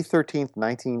May 13th,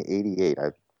 1988.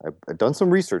 I've done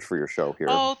some research for your show here.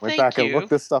 Oh, Went thank back and you.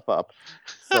 looked this stuff up.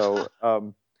 So,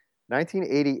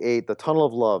 1988, the Tunnel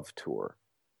of Love tour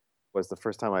was the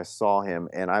first time I saw him,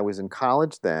 and I was in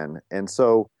college then. And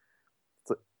so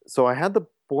I had the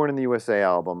Born in the USA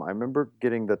album. I remember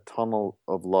getting the Tunnel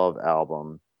of Love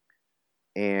album,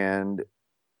 and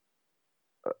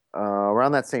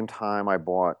around that same time, I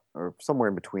bought, or somewhere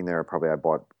in between there, probably I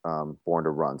bought Born to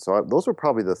Run. So those were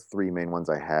probably the three main ones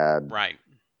I had Right.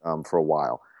 for a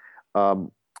while.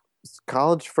 Um,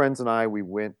 College friends and I, we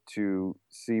went to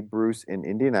see Bruce in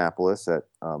Indianapolis at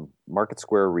Market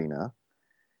Square Arena.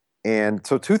 And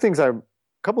so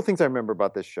couple things I remember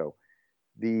about this show.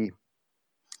 The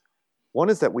one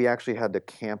is that we actually had to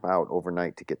camp out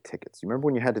overnight to get tickets. You remember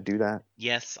when you had to do that?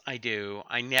 Yes, I do.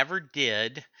 I never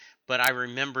did, but I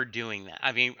remember doing that.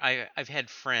 I mean, I've had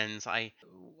friends.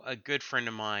 A good friend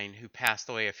of mine who passed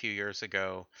away a few years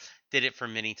ago did it for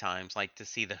many times, like to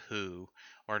see the Who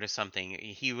or to something.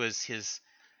 He was his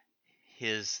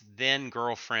then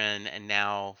girlfriend and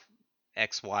now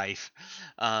ex-wife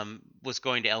was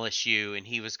going to LSU and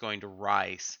he was going to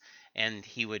Rice and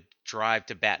he would drive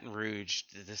to Baton Rouge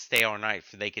to stay all night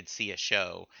so they could see a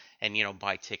show and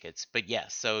buy tickets. But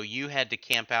yes, so you had to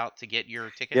camp out to get your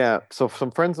tickets? Yeah, so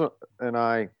some friends and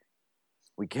I,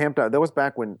 we camped out. That was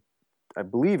back when I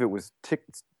believe it was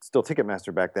still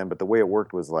Ticketmaster back then, but the way it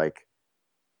worked was like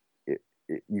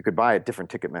you could buy at different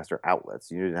Ticketmaster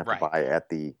outlets. You didn't have to Right. buy at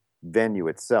the venue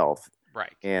itself.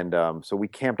 Right. And so we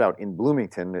camped out in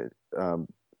Bloomington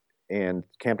and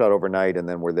camped out overnight, and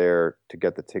then we're there to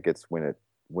get the tickets when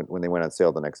they went on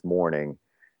sale the next morning,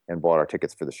 and bought our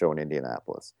tickets for the show in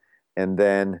Indianapolis. And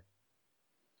then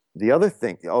the other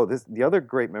thing, the other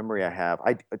great memory I have,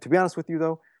 to be honest with you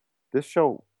though, this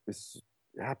show is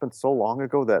happened so long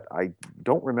ago that I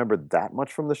don't remember that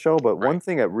much from the show. But one Right.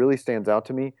 thing that really stands out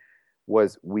to me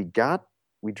was we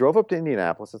drove up to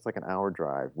Indianapolis. It's like an hour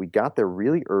drive. We got there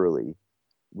really early.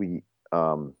 We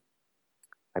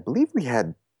I believe we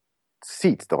had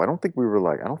seats though. I don't think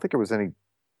there was any.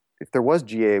 If there was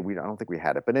GA, I don't think we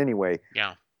had it. But anyway,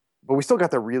 Yeah. but we still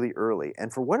got there really early.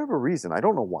 And for whatever reason, I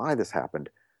don't know why this happened.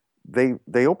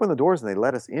 They opened the doors and they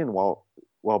let us in while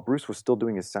Bruce was still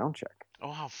doing his sound check.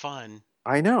 Oh, how fun.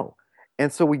 I know.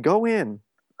 And so we go in.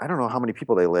 I don't know how many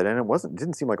people they let in.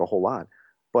 Didn't seem like a whole lot,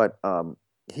 but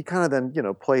he kind of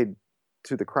then played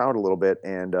to the crowd a little bit,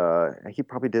 and he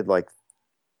probably did like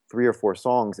 3 or 4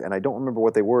 songs, and I don't remember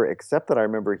what they were, except that I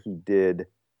remember he did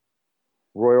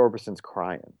Roy Orbison's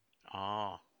 "Crying."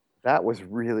 Oh, That was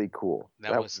really cool.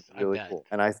 that That was was, I really bet. cool,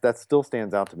 and I that still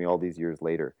stands out to me all these years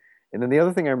later. And then the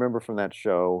other thing I remember from that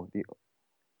show, the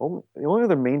only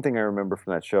other main thing I remember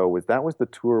from that was the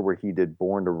tour where he did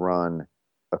Born to Run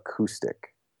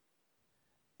acoustic.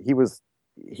 He was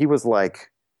he was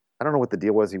like, I don't know what the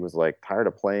deal was. He was like tired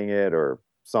of playing it or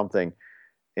something,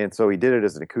 and so he did it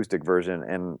as an acoustic version,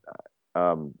 and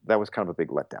that was kind of a big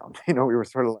letdown. We were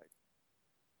sort of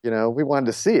like, we wanted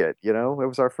to see it. It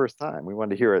was our first time. We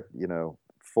wanted to hear it,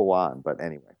 full on. But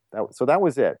anyway, that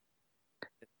was it.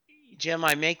 Jim,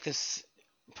 I make this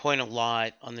point a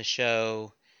lot on the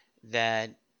show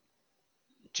that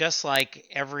just like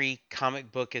every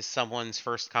comic book is someone's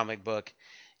first comic book,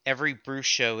 every Bruce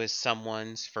show is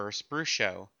someone's first Bruce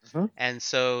show. Mhm. And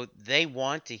so they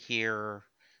want to hear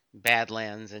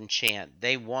Badlands and Chant.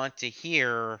 They want to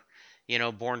hear,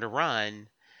 Born to Run.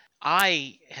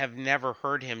 I have never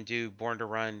heard him do Born to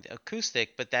Run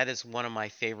acoustic, but that is one of my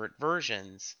favorite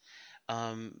versions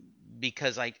um,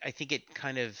 because I think it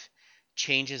kind of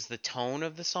changes the tone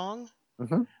of the song.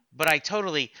 Mhm. But I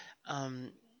totally,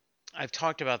 um, I've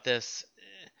talked about this.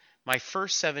 My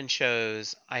first 7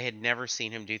 shows, I had never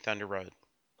seen him do Thunder Road.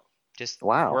 Just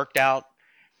Wow. worked out,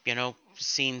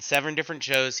 seen 7 different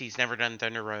shows. He's never done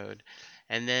Thunder Road.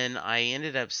 And then I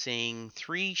ended up seeing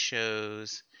 3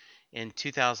 shows in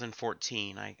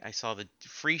 2014. I saw the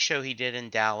free show he did in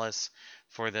Dallas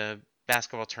for the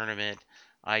basketball tournament.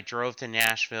 I drove to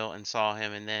Nashville and saw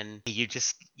him, and then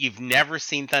you've never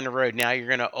seen Thunder Road. Now you're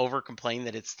gonna over complain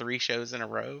that it's 3 shows in a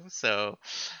row. So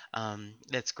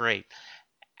that's great.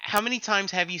 How many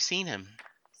times have you seen him?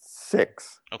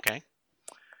 6. Okay.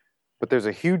 But there's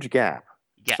a huge gap.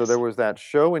 So there Yes. was that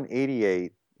show in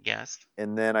 '88, Yes.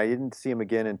 and then I didn't see him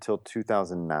again until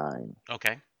 2009.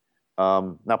 Okay.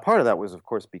 Now, part of that was, of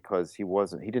course, because he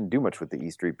didn't do much with the E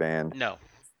Street Band No.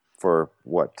 for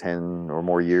what, 10 or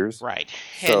more years. Right.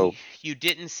 And So you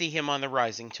didn't see him on the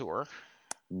Rising tour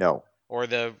no, or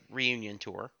the Reunion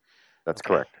tour. that's Okay.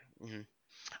 correct. hmm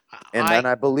And I then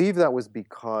I believe that was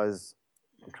because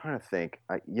I'm trying to think.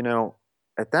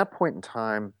 At that point in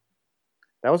time,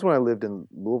 that was when I lived in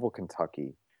Louisville,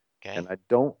 Kentucky, okay. and I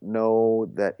don't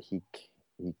know that he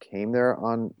came there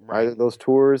on either Right. of those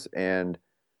tours. And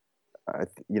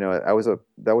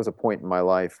that was a point in my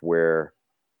life where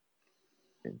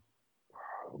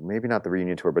maybe not the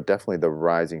reunion tour, but definitely the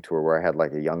Rising tour, where I had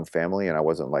like a young family and I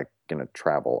wasn't like gonna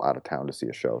travel out of town to see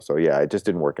a show. So yeah, it just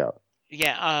didn't work out.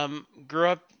 Yeah. Grew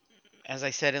up, as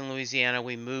I said, in Louisiana.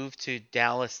 We moved to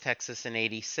Dallas, Texas in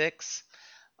 '86.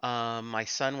 My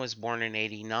son was born in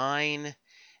 '89,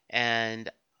 and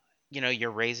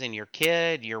you're raising your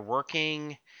kid, you're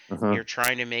working, Hmm. you're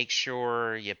trying to make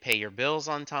sure you pay your bills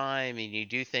on time and you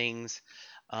do things.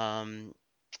 Um,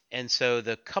 and so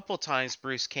the couple times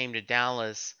Bruce came to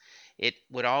Dallas, it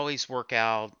would always work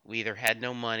out. We either had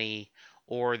no money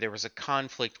or there was a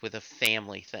conflict with a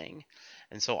family thing.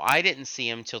 And so I didn't see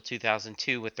him till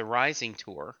 2002 with the Rising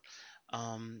tour.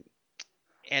 Um,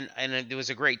 and it was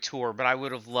a great tour, but I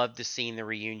would have loved to seen the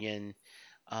reunion.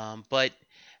 But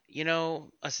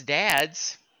us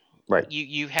dads, Right.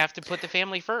 you have to put the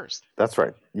family first. That's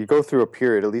right. You go through a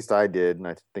period, at least I did, and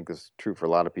I think this is true for a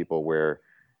lot of people, where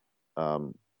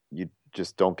you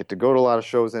just don't get to go to a lot of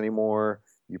shows anymore.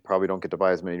 You probably don't get to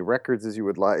buy as many records as you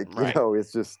would like. Right.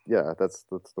 It's just, yeah, that's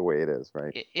the way it is,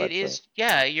 right? It But is,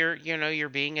 yeah, you're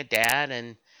being a dad,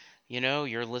 and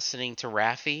you're listening to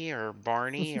Raffy or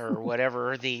Barney or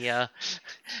whatever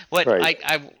what right.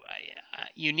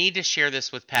 you need to share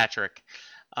this with Patrick.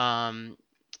 Um,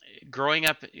 Growing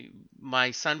up,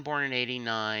 my son born in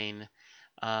 '89,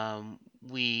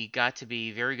 we got to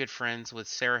be very good friends with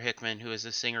Sarah Hickman, who is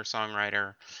a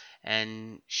singer-songwriter,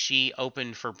 and she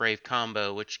opened for Brave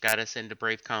Combo, which got us into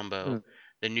Brave Combo, Mm,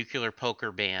 the nuclear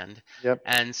poker band. yep.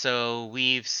 And so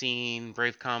we've seen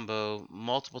Brave Combo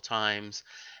multiple times,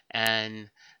 and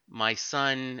my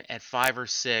son at 5 or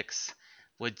 6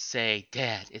 would say,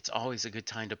 "Dad, it's always a good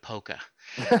time to polka."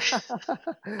 That's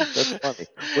funny.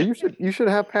 Well, you should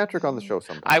have Patrick on the show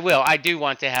sometime. I will. I do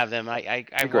want to have them. I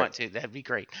Be great. want to. That'd be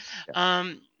great. Yeah.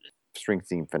 Um,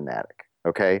 Springsteen fanatic.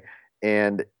 Okay,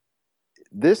 and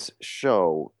this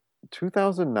show,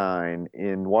 2009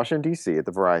 in Washington D.C. at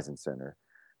the Verizon Center.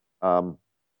 Um,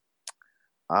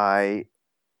 I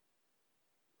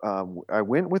I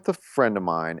went with a friend of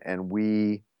mine, and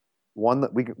we won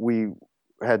the we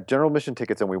had general admission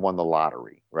tickets, and we won the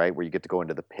lottery, right, where you get to go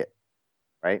into the pit,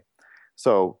 right?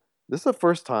 So this is the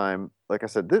first time, like I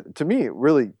said, to me, it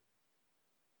really,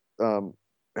 um,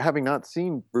 having not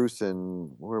seen Bruce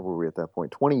in, where were we at that point,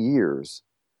 20 years,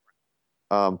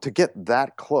 to get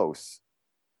that close,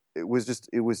 it was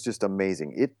just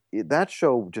amazing. That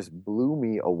show just blew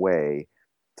me away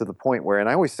to the point where, and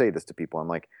I always say this to people, I'm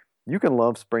like, you can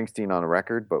love Springsteen on a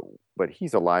record, but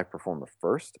he's a live performer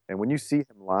first, and when you see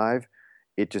him live,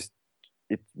 it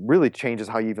really changes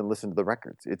how you even listen to the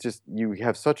records. It just, you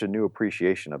have such a new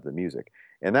appreciation of the music,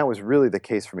 and that was really the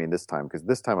case for me this time, because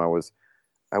this time I was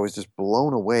just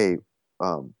blown away,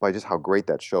 by just how great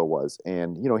that show was.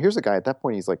 And here's a guy at that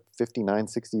point, he's like 59,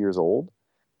 60 years old,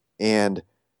 and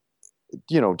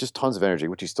just tons of energy,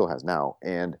 which he still has now.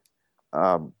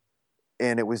 Um,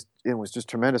 and it was just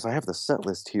tremendous. I have the set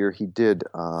list here. He did,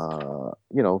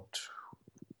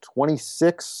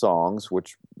 26 songs,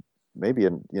 which maybe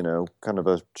kind of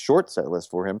a short set list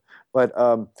for him.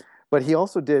 But he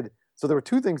also did. So there were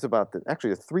two things about the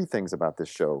actually three things about this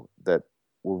show that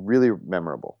were really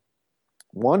memorable.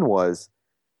 One was,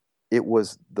 it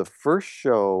was the first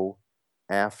show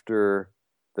after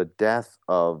the death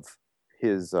of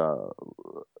his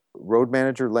road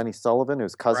manager Lenny Sullivan,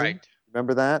 his cousin. right.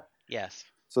 Remember that? Yes.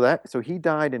 So he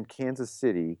died in Kansas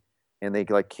City, and they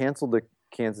like canceled the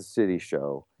Kansas City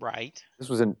show. Right.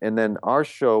 And then our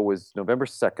show was November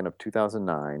 2nd of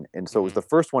 2009, and so it was Hmm. the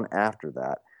first one after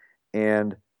that.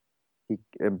 And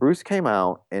Bruce came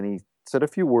out, and he said a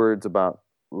few words about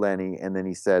Lenny, and then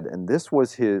he said, and this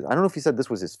was his, I don't know if he said this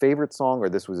was his favorite song or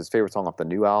this was his favorite song off the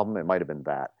new album. It might have been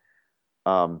that.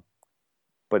 Um,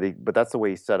 but that's the way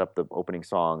he set up the opening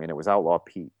song, and it was Outlaw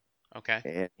Pete. Okay.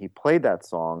 And he played that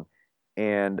song,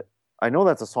 and I know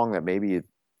that's a song that maybe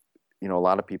a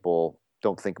lot of people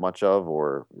don't think much of,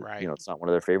 or Right. it's not one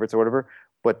of their favorites or whatever.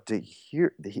 But to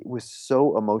hear, it was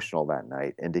so emotional that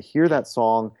night, and to hear Yeah. that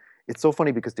song, it's so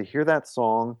funny because to hear that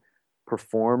song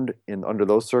performed in under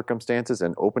those circumstances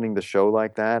and opening the show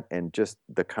like that, and just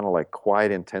the kind of like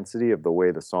quiet intensity of the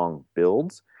way the song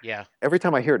builds. Yeah. Every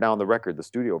time I hear it now on the record, the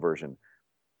studio version,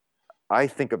 I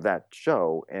think of that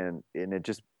show, and it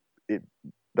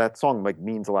that song like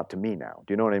means a lot to me now.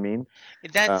 Do you know what I mean?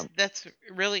 That's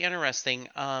really interesting.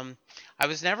 I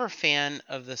was never a fan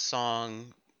of the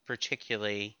song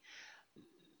particularly,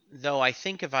 though I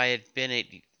think if I had been at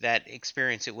that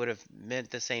experience, it would have meant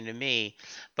the same to me.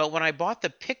 But when I bought the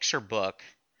picture book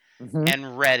Mhm.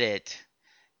 and read it,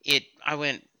 I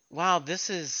went, wow, this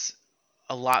is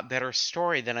a lot better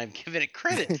story than I'm giving it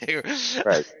credit to,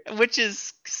 Right. which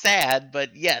is sad,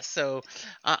 but yes. So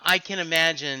I can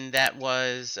imagine that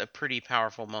was a pretty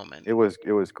powerful moment. It was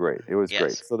great. It was great.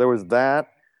 Yes. So there was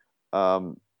that.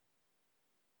 Um,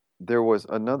 there was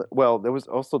another. Well, there was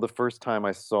also the first time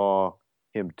I saw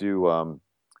him do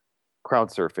crowd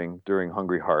surfing during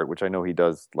Hungry Heart, which I know he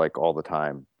does like all the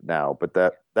time now. But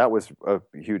that was a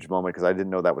huge moment because I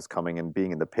didn't know that was coming, and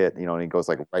being in the pit, and he goes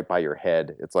like right by your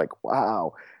head. It's like,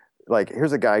 wow. Like,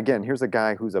 here's a guy again. Here's a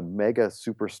guy who's a mega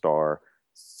superstar,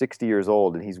 60 years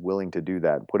old, and he's willing to do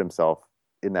that, put himself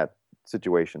in that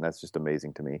situation. That's just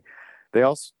amazing to me. They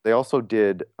also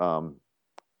did, um,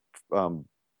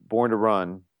 Born to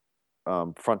Run,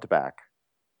 front to back,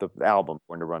 the album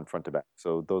Born to Run front to back.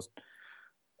 So those,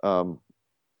 um,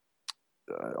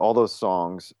 all those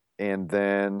songs, and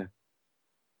then,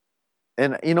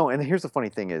 and here's the funny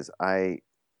thing is, I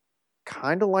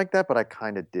kind of like that, but I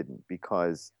kind of didn't,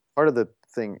 because part of the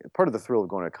thrill of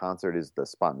going to a concert is the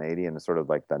spontaneity and the sort of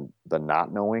like the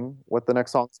not knowing what the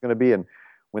next song is going to be. And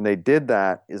when they did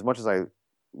that, as much as I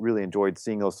really enjoyed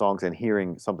seeing those songs and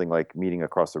hearing something like Meeting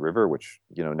Across the River, which,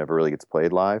 never really gets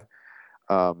played live,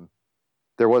 um,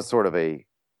 there was sort of it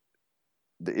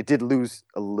did lose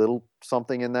a little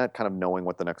something in that, kind of knowing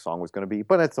what the next song was going to be,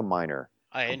 but it's a minor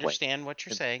I complaint. understand what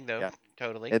you're And, saying, though. yeah.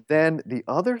 Totally. And then the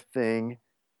other thing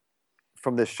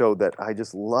from this show that I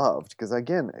just loved, because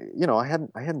again, I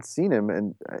hadn't seen him,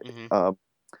 and Hmm. uh,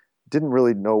 didn't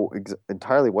really know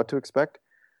entirely what to expect.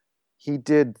 He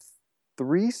did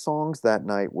three songs that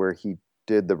night where he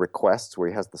did the requests, where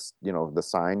he has the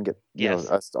sign get,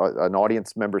 Yes. an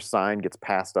audience member's sign gets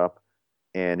passed up,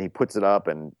 and he puts it up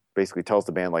and basically tells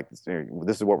the band, like,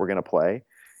 this is what we're going to play.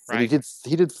 And he Right.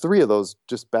 did three of those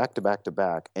just back to back to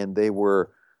back, and they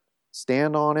were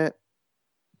Stand on It,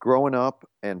 Growing Up,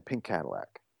 and Pink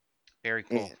Cadillac. Very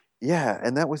And cool. yeah,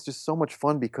 and that was just so much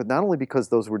fun, because not only because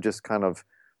those were just kind of,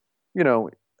 you know,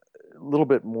 a little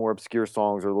bit more obscure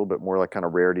songs, or a little bit more like kind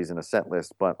of rarities in a set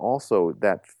list, but also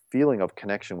that feeling of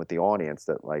connection with the audience,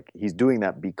 that like he's doing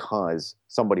that because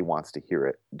somebody wants to hear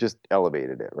it, just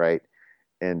elevated it, right?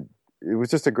 And it was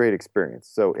just a great experience.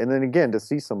 So, and then again, to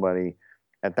see somebody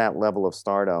at that level of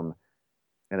stardom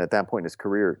and at that point in his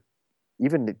career,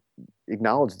 even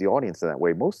acknowledge the audience in that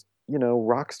way. Most,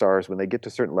 rock stars, when they get to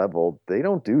a certain level, they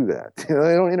don't do that. They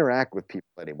don't interact with people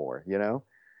anymore.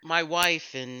 My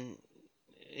wife and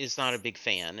is not a big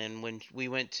fan, and when we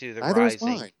went to the Neither is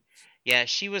Rising, mine. yeah,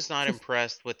 she was not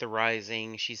impressed with the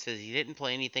Rising. She says he didn't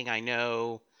play anything I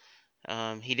know.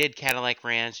 He did Cadillac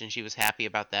Ranch, and she was happy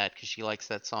about that because she likes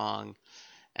that song.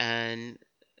 And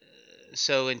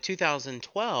so in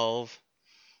 2012,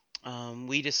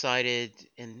 we decided,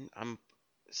 and I'm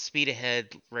speed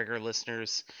ahead, regular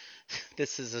listeners.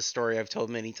 This is a story I've told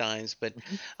many times, but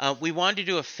Mhm. we wanted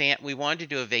to do we wanted to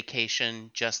do a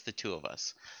vacation, just the two of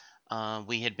us.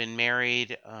 We had been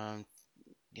married,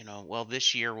 well,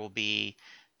 this year will be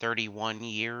 31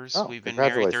 years. Oh, We've been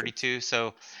married congratulations. 32.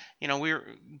 So, we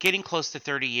were getting close to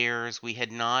 30 years. We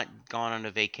had not gone on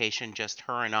a vacation, just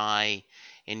her and I,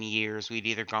 in years. We'd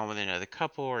either gone with another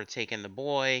couple or taken the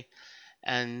boy.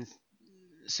 And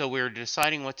so we were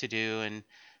deciding what to do. And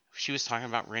she was talking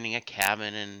about renting a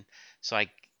cabin. And so I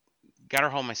got her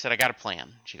home. I said, I got a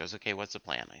plan. She goes, okay, what's the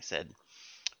plan? I said,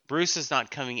 Bruce is not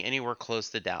coming anywhere close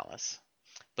to Dallas,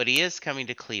 but he is coming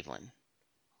to Cleveland.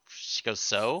 She goes,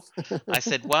 so? I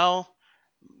said, well,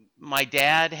 my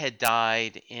dad had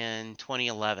died in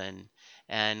 2011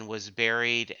 and was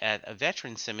buried at a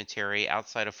veteran cemetery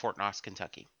outside of Fort Knox,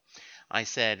 Kentucky. I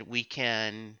said, we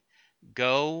can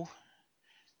go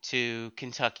to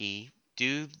Kentucky,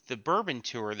 do the bourbon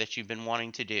tour that you've been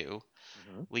wanting to do.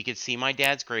 Mhm. We could see my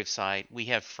dad's gravesite. We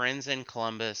have friends in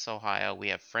Columbus, Ohio. We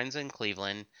have friends in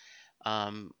Cleveland.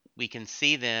 We can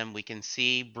see them. We can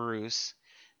see Bruce.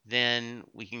 Then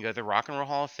we can go to the Rock and Roll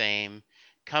Hall of Fame,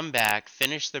 come back,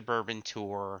 finish the bourbon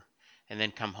tour, and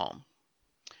then come home.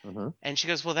 Mhm. And she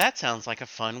goes, well, that sounds like a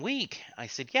fun week. I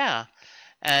said, yeah.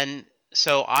 And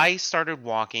so I started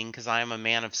walking because I am a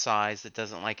man of size that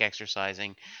doesn't like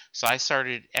exercising. So I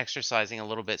started exercising a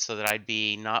little bit so that I'd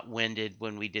be not winded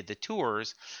when we did the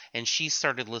tours. And she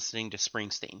started listening to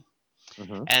Springsteen.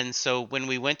 Mhm. And so when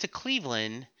we went to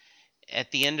Cleveland,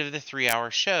 at the end of the 3 hour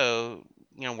show,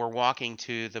 we're walking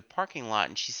to the parking lot,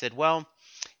 and she said, well,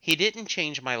 he didn't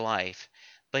change my life,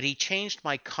 but he changed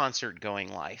my concert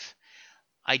going life.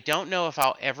 I don't know if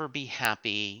I'll ever be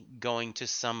happy going to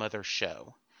some other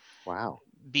show Wow.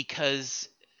 because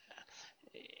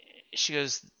she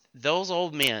goes, those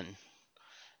old men,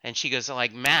 and she goes,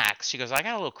 like Max, she goes, I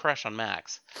got a little crush on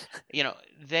Max.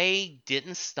 They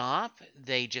didn't stop.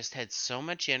 They just had so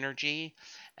much energy,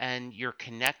 and you're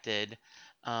connected.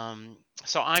 Um,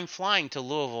 so I'm flying to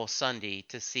Louisville Sunday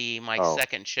to see my Oh.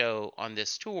 second show on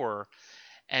this tour,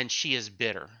 and she is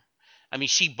bitter. I mean,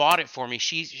 she bought it for me.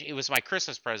 It was my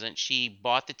Christmas present. She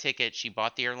bought the ticket. She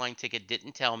bought the airline ticket.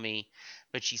 Didn't tell me,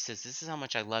 but she says, "This is how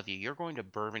much I love you. You're going to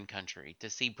Bourbon Country to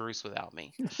see Bruce without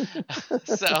me."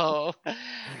 So,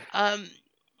 um,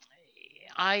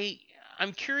 I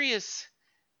I'm curious.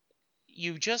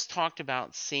 You just talked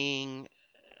about seeing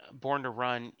Born to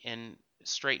Run in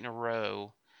straight in a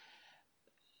row.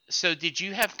 So, did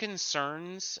you have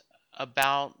concerns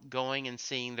about going and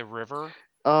seeing the river?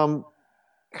 Um,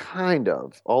 kind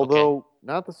of, Okay. although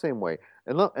not the same way.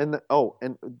 But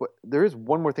there is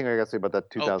one more thing I got to say about that Oh,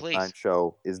 2009 please.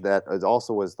 show, is that it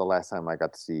also was the last time I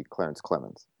got to see Clarence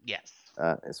Clemens. Yes.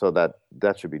 So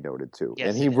that should be noted too. And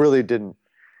Yes, he it is. really didn't,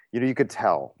 you could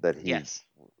tell that Yes.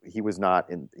 he was not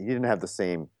in, he didn't have the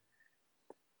same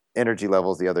energy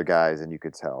levels the other guys, and you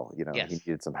could tell, he Yes.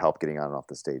 needed some help getting on and off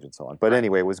the stage and so on. But Right.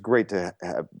 anyway, it was great to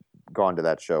have gone to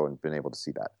that show and been able to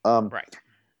see that. Right.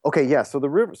 Okay, yeah. So the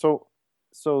river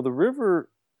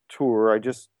tour, I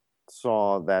just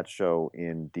saw that show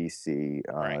in DC,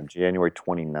 Right. January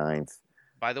 29th.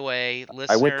 By the way,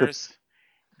 I went to. listeners,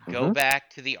 go Mhm. back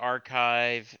to the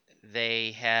archive.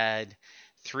 They had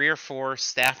three or four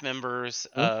staff members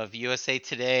Mhm. of USA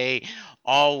Today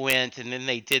all went, and then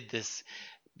they did this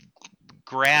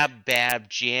grab bab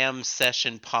jam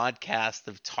session podcast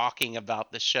of talking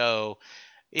about the show.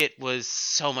 It was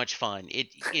so much fun.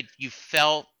 It you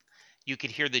felt, you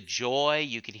could hear the joy,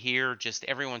 you could hear just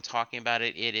everyone talking about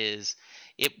it.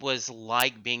 It was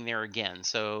like being there again.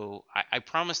 So I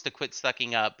promise to quit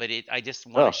sucking up, but I just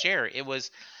want to Oh, share.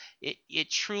 It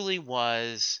truly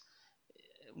was.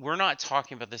 We're not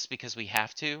talking about this because we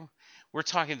have to. We're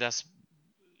talking about this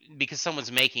because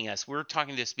someone's making us. We're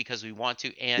talking this because we want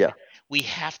to, and yeah, we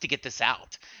have to get this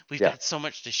out. We've yeah. got so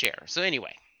much to share. So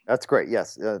anyway, That's great.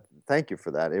 Yes, thank you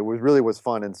for that. It was really was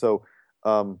fun, and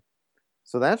um,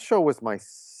 so that show was my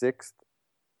sixth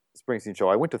Springsteen show.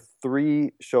 I went to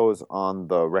three shows on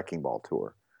the Wrecking Ball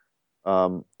tour.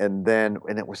 And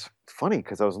it was funny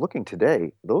because I was looking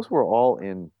today, those were all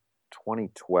in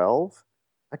 2012.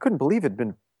 I couldn't believe it's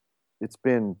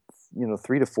been,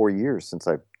 3 to 4 years since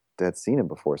I had seen him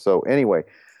before. So anyway,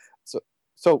 so,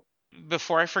 so,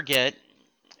 before I forget,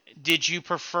 did you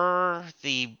prefer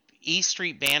the E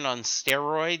Street Band on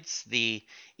steroids, the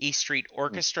E Street mm,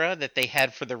 Orchestra that they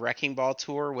had for the Wrecking Ball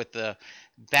tour with the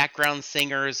background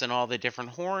singers and all the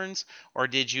different horns, or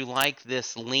did you like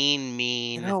this lean, you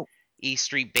mean know, E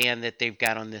Street Band that they've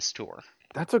got on this tour?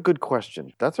 that's a good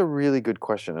question. That's a really good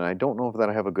question. And I don't know if that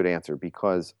I have a good answer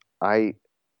because I,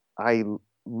 I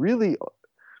really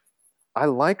I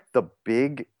like the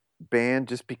big band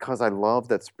just because I love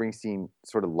that Springsteen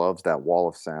sort of loves that wall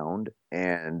of sound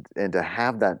and to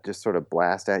have that just sort of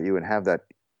blast at you and have that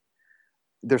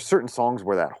there's certain songs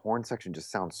where that horn section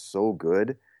just sounds so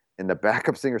good and the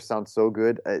backup singer sounds so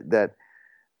good that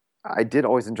I did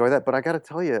always enjoy that. But I got to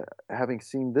tell you, having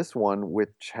seen this one,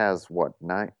 which has what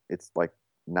nine, it's like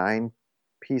nine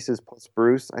pieces plus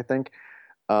Bruce, I think.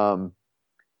 Um,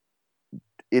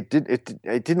 it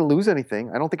didn't lose anything.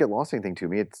 I don't think it lost anything to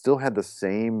me. It still had the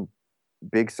same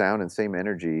big sound and same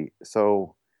energy.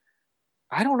 So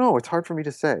I don't know. It's hard for me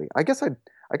to say. I guess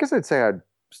I'd say I'd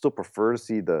still prefer to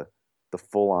see the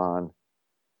full on,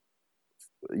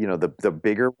 the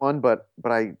bigger one, but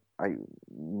I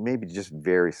maybe just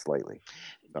very slightly.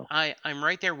 So I'm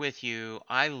right there with you.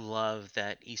 I love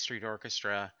that E Street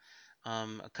Orchestra.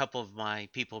 A couple of my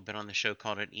people have been on the show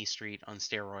called it E Street on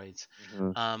steroids.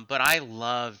 mhm, But I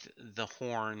loved the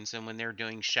horns and when they're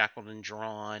doing Shackled and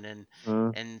Drawn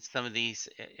mhm. and some of these,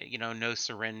 No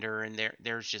Surrender, and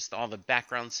there's just all the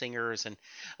background singers, and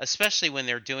especially when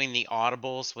they're doing the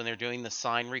audibles, when they're doing the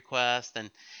sign request,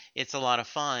 and it's a lot of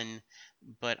fun.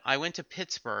 But I went to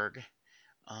Pittsburgh,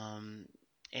 um,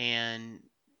 and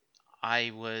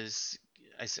I was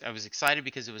I was excited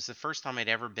because it was the first time I'd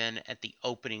ever been at the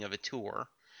opening of a tour,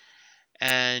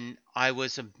 and I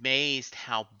was amazed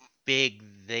how big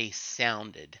they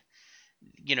sounded.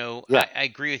 Yeah. I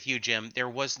agree with you, Jim. There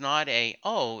was not a,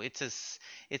 oh, it's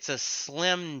a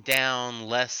slim down,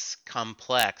 less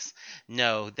complex.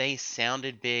 No, they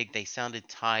sounded big, they sounded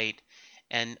tight,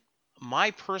 and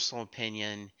my personal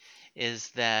opinion is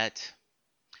that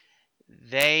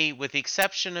they, with the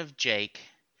exception of Jake,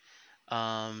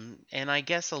 and I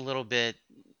guess a little bit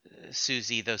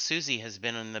Susie, though Susie has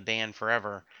been in the band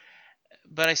forever,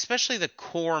 but especially the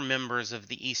core members of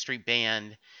the E Street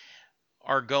Band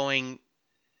are going,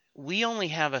 we only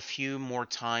have a few more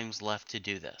times left to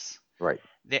do this. Right.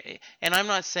 And I'm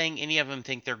not saying any of them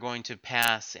think they're going to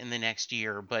pass in the next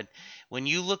year, but when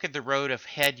you look at the road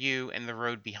ahead you and the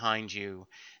road behind you,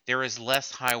 there is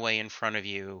less highway in front of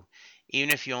you, even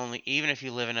if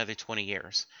you live another 20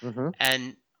 years. Hmm.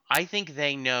 And I think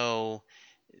they know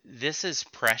this is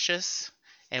precious,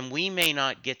 and we may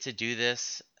not get to do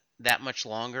this that much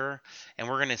longer, and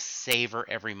we're going to savor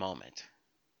every moment.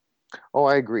 Oh,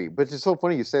 I agree. But it's so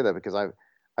funny you say that because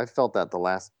I felt that the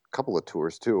last couple of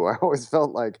tours too. I always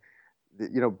felt like,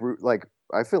 like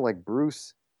I feel like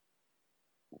Bruce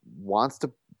wants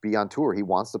to be on tour. He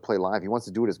wants to play live. He wants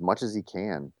to do it as much as he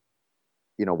can,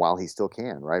 while he still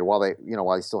can, right? While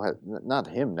he still has, not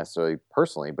him necessarily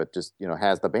personally, but just,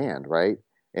 has the band, right?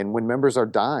 And when members are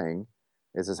dying,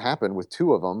 as has happened with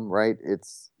two of them, right?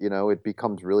 It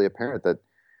becomes really apparent that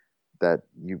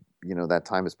that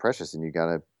time is precious and you got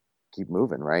to keep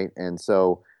moving, right? And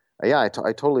so, yeah, I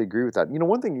totally agree with that.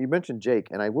 One thing you mentioned Jake,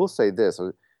 and I will say this,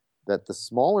 that the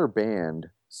smaller band,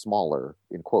 smaller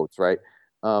in quotes, right?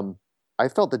 Um, I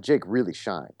felt that Jake really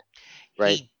shined,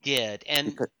 right? He did.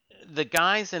 And Because the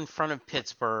guys in front of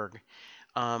Pittsburgh,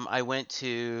 I went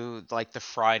to like the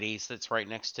Fridays that's right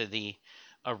next to the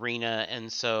arena,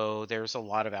 and so there's a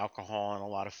lot of alcohol and a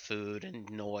lot of food and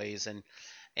noise,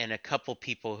 and a couple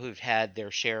people who've had their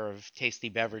share of tasty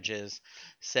beverages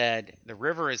said the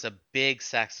River is a big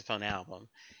saxophone album,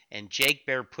 and Jake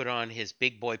Bear put on his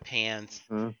big boy pants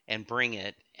Mhm. and bring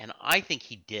it, and I think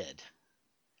he did.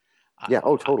 I Yeah.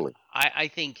 Oh, I, totally. I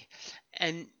think,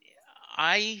 and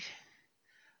I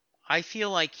I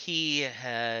feel like he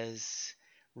has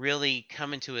really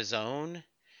come into his own,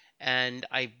 and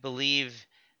I believe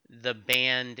the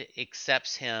band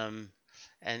accepts him,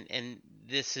 and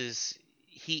this is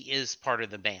he is part of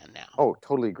the band now. Oh,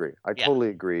 totally agree. I Yeah. totally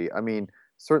agree. I mean,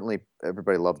 certainly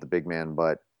everybody loved the big man,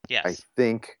 but I Yes.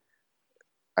 think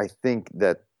I think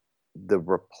that the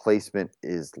replacement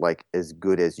is like as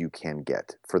good as you can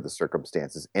get for the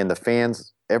circumstances. And the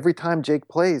fans, every time Jake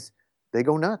plays, they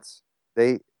go nuts.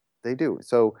 They they do.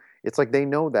 So it's like they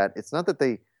know that. It's not that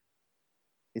they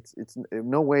it's in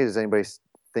no way does anybody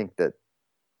think that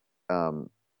um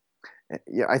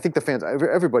yeah, I think the fans,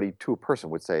 everybody to a person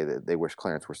would say that they wish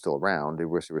Clarence were still around. They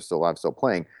wish he was still alive, still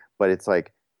playing. But it's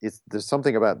like there's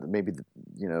something about maybe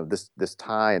this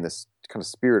tie and this kind of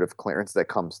spirit of Clarence that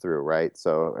comes through, right?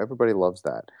 So everybody loves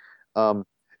that. Um,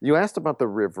 you asked about the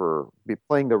river, be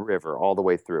playing the river all the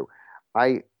way through.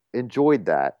 I enjoyed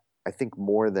that. I think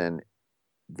more than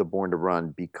the Born to Run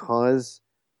because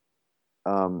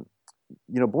um,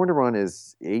 Born to Run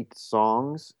is 8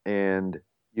 songs, and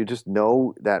you just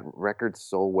know that record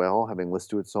so well, having listened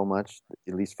to it so much,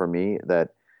 at least for me, that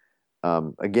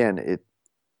again, it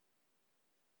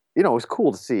was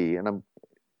cool to see, and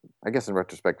I guess in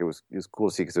retrospect, it was cool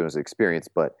to see because it was an experience.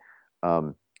 But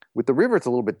um, with the River, it's a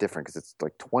little bit different because it's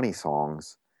like 20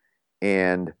 songs,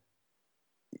 and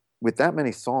with that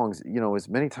many songs, as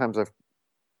many times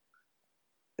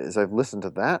as I've listened to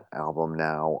that album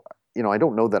now, I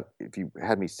don't know that if you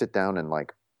had me sit down and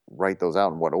like write those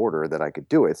out in what order that I could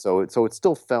do it. So it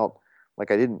still felt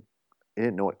like I didn't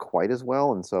know it quite as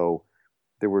well, and so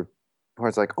there were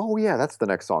parts like, oh yeah, that's the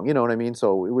next song. You know what I mean?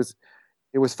 So it was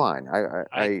fine. I I, I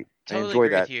I I totally enjoy agree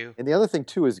with that. you. And the other thing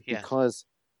too is Yes.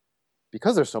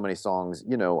 because there's so many songs,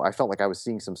 I felt like I was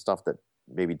seeing some stuff that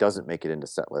maybe doesn't make it into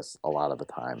set lists a lot of the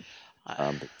time.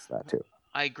 I, Because of that too.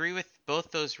 I agree with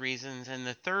both those reasons. And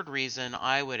the third reason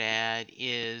I would add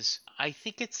is I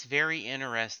think it's very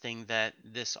interesting that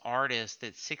this artist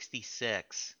at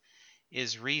 66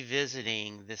 is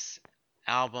revisiting this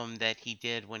album that he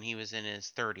did when he was in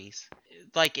his 30s.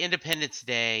 Like Independence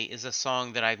Day is a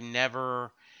song that I've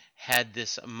never had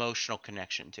this emotional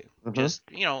connection to. Hmm. Just,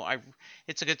 I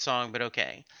it's a good song, but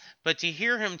okay. But to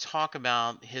hear him talk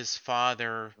about his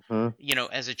father, Hmm.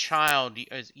 as a child,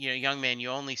 as young man, you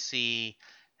only see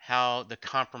how the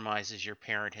compromises your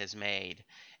parent has made,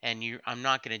 and I'm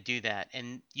not going to do that.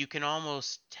 And you can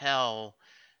almost tell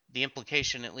the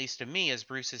implication, at least to me, as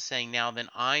Bruce is saying now, then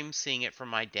I'm seeing it from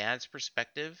my dad's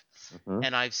perspective, Hmm.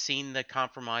 and I've seen the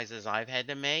compromises I've had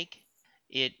to make.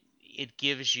 It it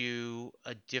gives you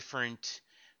a different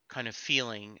kind of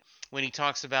feeling when he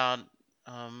talks about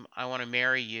 "I Want to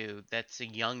Marry You." That's a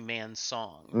young man's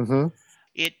song. Hmm.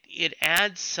 It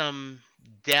adds some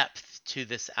depth to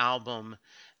this album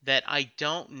that I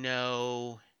don't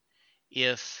know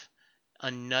if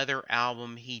another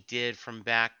album he did from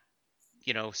back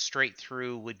straight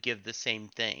through would give the same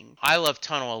thing. I love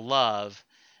Tunnel of Love,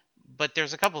 but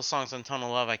there's a couple of songs on Tunnel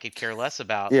of Love I could care less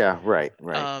about. Yeah. Right.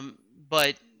 Right.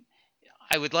 But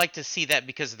I would like to see that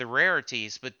because of the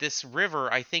rarities. But this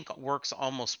River, I think, works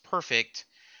almost perfect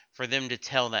for them to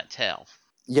tell that tale.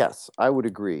 Yes, I would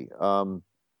agree.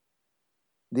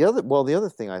 The other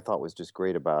thing I thought was just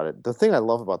great about it, the thing I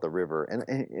love about the River,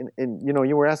 and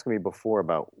you were asking me before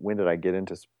about when did I get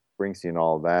into Springsteen and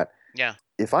all of that. Yeah.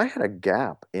 If I had a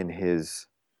gap in his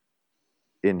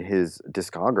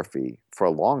discography for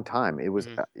a long time, it was,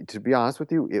 Hmm. to be honest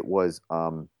with you, it was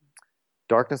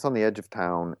Darkness on the Edge of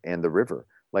Town and The River.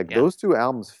 Like Yeah. those two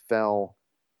albums fell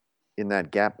in that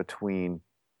gap between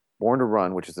Born to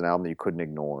Run, which is an album that you couldn't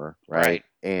ignore, right? Right.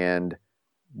 And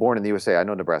Born in the USA. I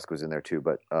know Nebraska was in there too,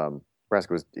 but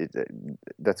Nebraska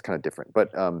that's kind of different.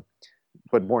 But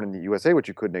Born in the USA, which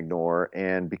you couldn't ignore,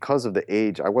 and because of the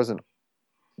age I was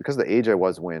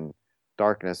when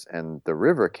Darkness and The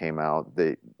River came out,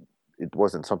 it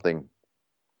wasn't something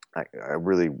I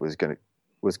really was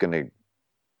gonna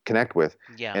connect with,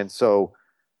 Yeah. and so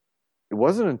it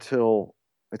wasn't until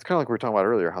it's kind of like we were talking about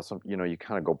earlier, how you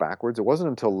kind of go backwards. It wasn't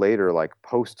until later, like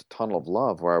post Tunnel of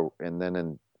Love, and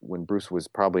then when Bruce was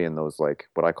probably in those like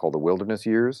what I call the wilderness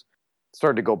years,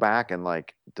 started to go back and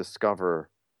like discover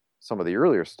some of the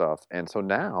earlier stuff. And so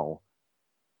now,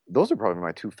 those are probably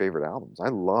my two favorite albums. I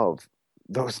love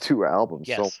those two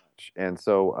albums so Yes. much. And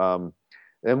so,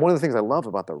 and one of the things I love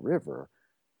about The River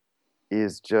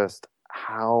is just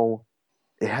how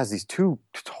it has these two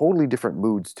totally different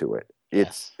moods to it.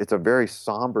 Yes. It's a very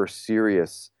somber,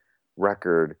 serious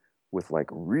record with like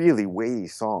really weighty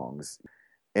songs,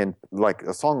 and like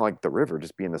a song like The River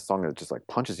just being the song that just like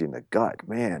punches you in the gut.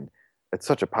 Man, it's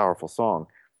such a powerful song.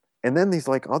 And then these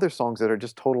like other songs that are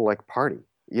just total like party.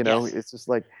 Yes. It's just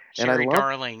like, and I Sherry love,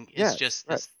 Darling is yes, just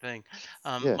right, this thing.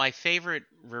 yeah, My favorite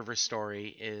River story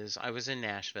is I was in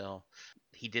Nashville.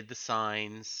 He did the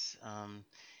signs.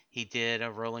 He did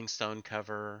a Rolling Stone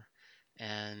cover,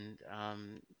 and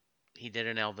he did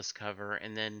an Elvis cover.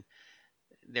 And then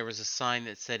there was a sign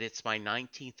that said, "It's my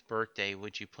 19th birthday.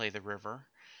 Would you play the River?"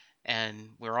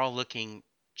 And we're all looking.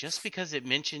 Just because it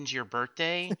mentions your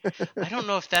birthday, I don't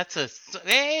know if that's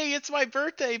hey, it's my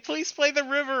birthday. Please play the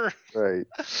River. right.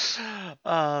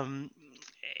 Um,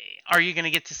 are you going to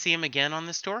get to see him again on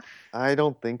this tour? I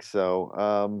don't think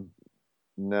so.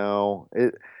 No,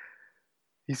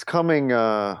 he's coming.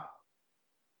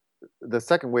 The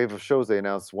second wave of shows they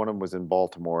announced, one of them was in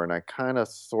Baltimore, and I kind of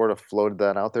sort of floated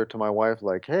that out there to my wife,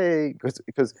 like, hey,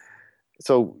 because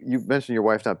so you mentioned your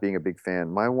wife not being a big fan.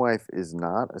 My wife is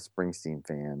not a Springsteen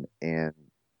fan, and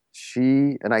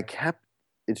I kept,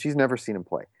 and she's never seen him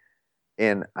play,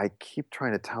 and I keep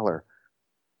trying to tell her,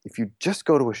 if you just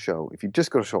go to a show,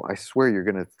 I swear you're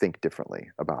going to think differently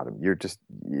about him.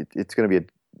 It's going to be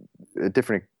a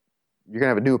different, you're going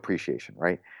to have a new appreciation,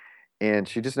 right? And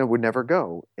she just would never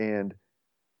go. And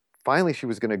finally, she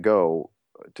was going to go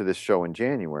to this show in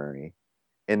January,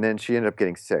 and then she ended up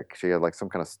getting sick. She had like some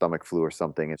kind of stomach flu or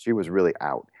something, and she was really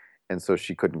out, and so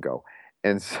she couldn't go.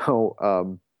 And so,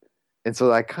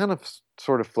 I kind of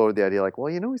sort of floated the idea, like,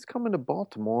 well, he's coming to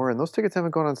Baltimore, and those tickets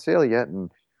haven't gone on sale yet,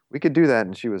 and we could do that.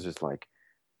 And she was just like,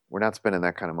 we're not spending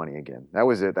that kind of money again. That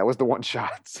was it. That was the one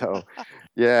shot. So,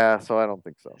 yeah. So I don't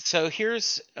think so. So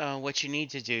here's what you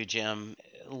need to do, Jim.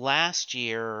 Last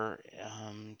year,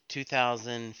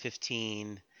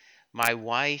 2015, my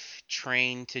wife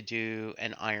trained to do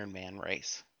an Ironman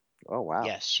race. Oh wow.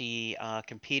 Yes, she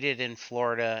competed in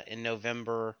Florida in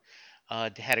November.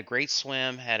 Had a great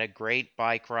swim, had a great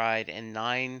bike ride, and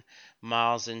 9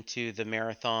 miles into the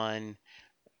marathon,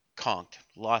 conked,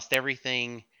 lost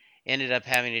everything. Ended up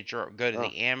having to go to Oh,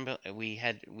 the ambulance.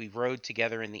 We rode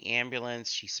together in the ambulance.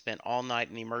 She spent all night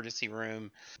in the emergency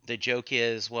room. The joke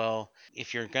is, well,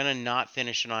 if you're gonna not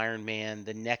finish an Ironman,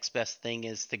 the next best thing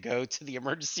is to go to the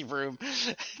emergency room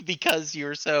because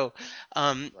you're so.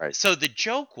 right. So the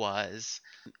joke was,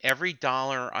 every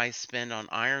dollar I spend on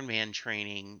Ironman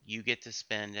training, you get to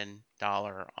spend a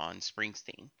dollar on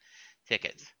Springsteen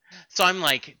tickets. So I'm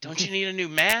like, don't you need a new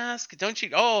mask? Don't you?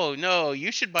 Oh no,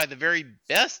 you should buy the very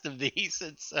best of these.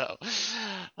 And so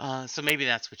maybe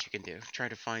that's what you can do. Try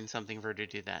to find something for her to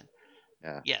do that.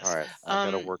 Yeah. All Yes. right. I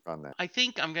got to work on that. I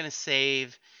think I'm gonna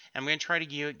save. I'm gonna try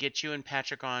to get you and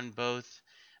Patrick on both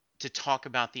to talk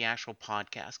about the actual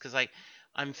podcast because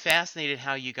I'm fascinated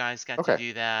how you guys got to Okay.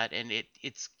 do that, and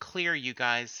it's clear you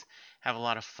guys have a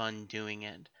lot of fun doing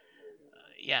it.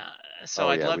 Yeah, so Oh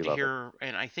I'd yeah, love we to love it. hear,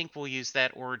 and I think we'll use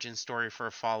that origin story for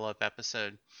a follow-up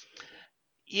episode.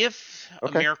 If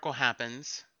a Okay. miracle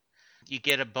happens, you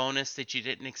get a bonus that you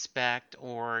didn't expect,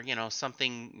 or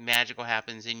something magical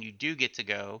happens and you do get to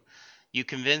go, you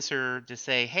convince her to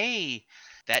say, "Hey,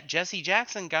 that Jesse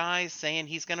Jackson guy is saying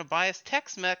he's going to buy us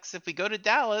Tex-Mex if we go to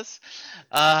Dallas."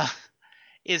 Uh,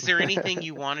 is there anything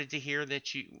you wanted to hear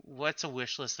what's a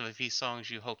wish list of a few songs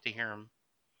you hope to hear him?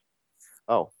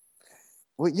 Oh,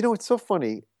 well, it's so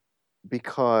funny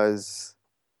because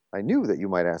I knew that you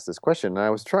might ask this question, and I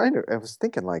was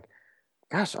thinking like,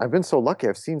 gosh, I've been so lucky.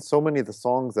 I've seen so many of the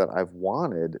songs that I've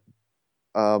wanted.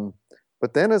 Um,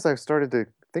 but then as I started to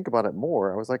think about it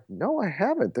more, I was like, no, I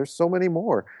haven't. There's so many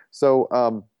more. So,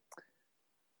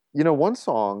 one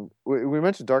song we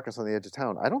mentioned, "Darkness on the Edge of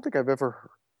Town." I don't think I've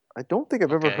ever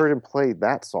Okay. heard him play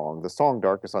that song, the song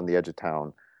 "Darkness on the Edge of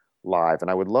Town" live, and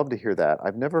I would love to hear that.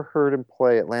 I've never heard him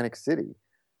play Atlantic City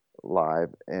live,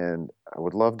 and I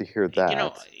would love to hear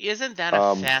that. Isn't that a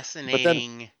Um, but then,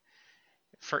 fascinating,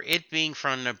 for it being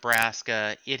from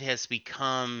Nebraska, it has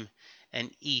become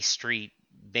an E Street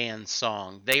band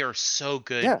song. They are so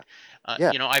yeah, good.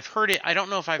 yeah. I've heard it. I don't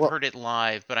know if I've Well, heard it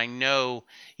live, but I know,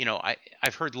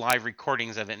 I've heard live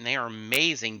recordings of it, and they are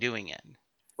amazing doing it.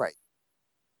 right.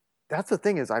 That's the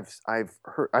thing is I've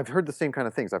heard the same kind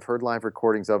of things. I've heard live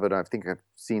recordings of it. I think I've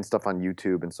seen stuff on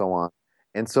YouTube and so on.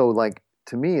 And so like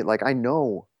to me, like I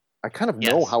kind of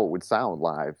know Yes, how it would sound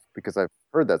live because I've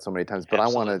heard that so many times, but I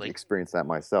want to absolutely. experience that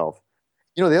myself.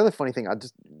 The other funny thing, I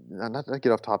just not to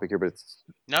get off topic here, but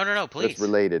No, no, no, it's please.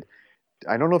 related.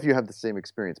 I don't know if you have the same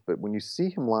experience, but when you see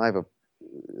him live,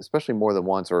 especially more than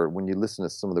once, or when you listen to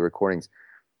some of the recordings,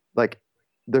 like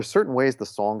there's certain ways the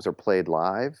songs are played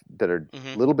live that are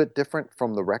Hmm. a little bit different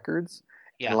from the records.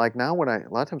 And Yeah. like now, a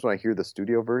lot of times when I hear the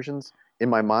studio versions, in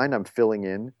my mind, I'm filling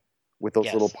in with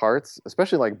those little Yes. parts,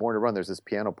 especially like Born to Run. There's this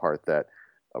piano part that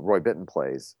Roy Bittan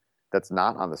plays that's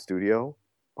not on the studio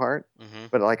part, Hmm.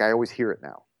 but like I always hear it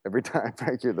now every time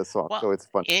I hear the song. Well, So it's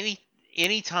fun.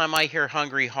 anytime I hear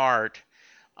Hungry Heart,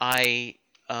 I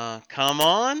come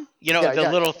on, Yeah, the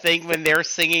yeah, little thing when they're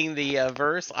singing the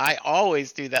verse. I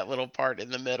always do that little part in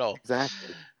the middle,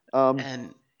 exactly. Um,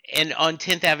 and on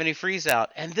 10th Avenue Freeze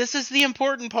Out. And this is the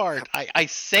important part. I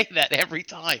say that every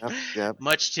time, yep, yep.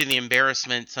 much to the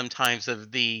embarrassment sometimes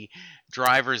of the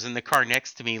drivers in the car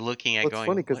next to me looking Well, at it's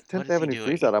funny going, because what 10th is he Avenue doing?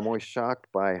 Freeze Out, I'm always shocked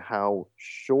by how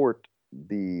short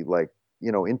the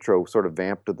intro sort of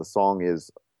vamp to the song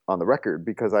is on the record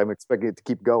because I'm expecting it to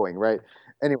keep going, right?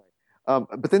 Anyway,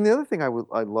 but then the other thing I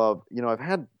love, I've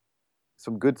had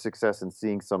some good success in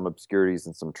seeing some obscurities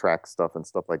and some track stuff and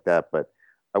stuff like that, but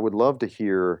I would love to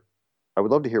hear I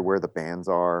would love to hear where the bands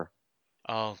are.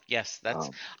 Oh, yes,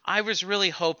 Um, I was really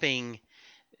hoping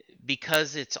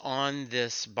because it's on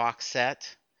this box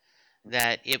set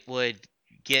that it would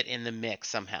get in the mix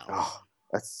somehow. oh,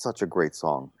 that's such a great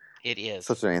song. It is.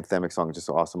 Such an anthemic song, just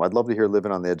awesome. I'd love to hear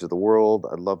 "Living on the Edge of the World."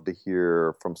 I'd love to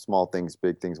hear "From Small Things,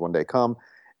 Big Things One Day Come."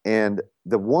 And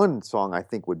the one song I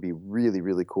think would be really,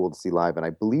 really cool to see live, and I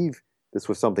believe this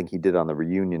was something he did on the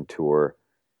reunion tour,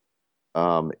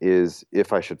 is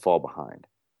 "If I Should Fall Behind."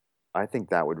 I think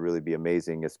that would really be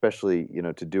amazing, especially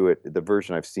to do it the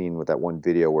version I've seen with that one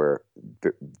video where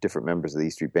different members of the E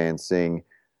Street Band sing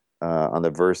on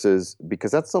the verses,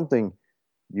 because that's something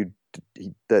you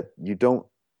that you don't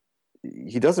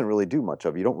he doesn't really do much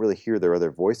of. You don't really hear their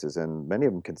other voices, and many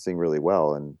of them can sing really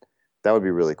well, and that would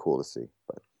be really cool to see.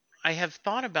 But I have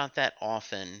thought about that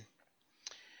often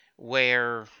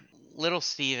where little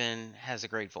Steven has a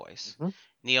great voice. mhm,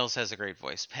 Niels has a great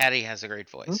voice. Patty has a great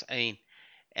mhm, voice. I mean,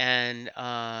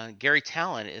 and Gary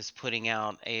Talent is putting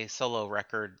out a solo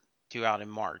record due out in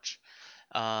March.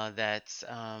 That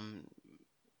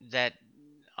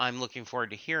I'm looking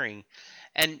forward to hearing.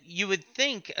 And you would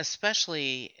think,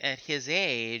 especially at his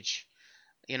age,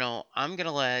 I'm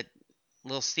gonna let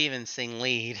Little Steven sing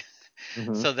lead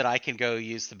mhm. so that I can go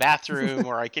use the bathroom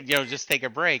or I can, just take a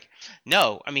break.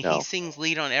 No, I mean he No, sings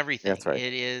lead on that's everything.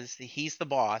 right. He's the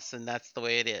boss, and that's the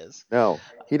way it is. No,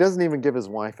 he doesn't even give his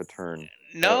wife a turn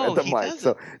at No, the he mic.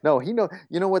 So doesn't. no, he know.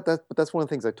 You know what? But that's one of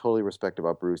the things I totally respect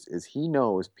about Bruce is he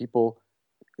knows people.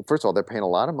 First of all, they're paying a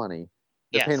lot of money.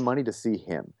 They're paying Yes, money to see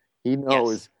him. He yes,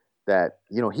 knows that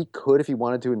he could if he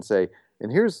wanted to and say,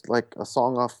 and here's like a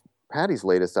song off Patty's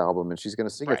latest album, and she's going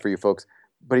to sing it right. for you folks.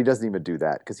 But he doesn't even do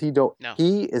that because he don't. No,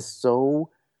 He is so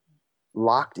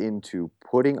locked into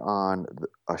putting on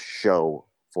a show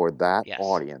for that yes,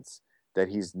 audience that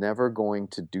he's never going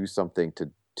to do something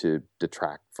to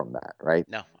detract from that, right?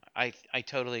 no. I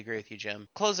totally agree with you, Jim.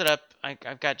 Close it up.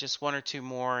 I've got just one or two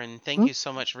more, and thank Hmm? you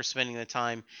so much for spending the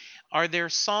time. Are there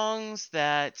songs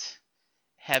that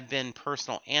have been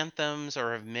personal anthems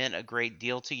or have meant a great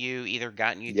deal to you, either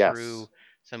gotten you Yes. through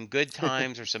some good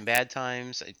times or some bad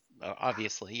times?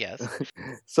 Obviously, yes.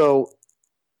 So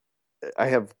I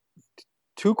have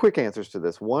two quick answers to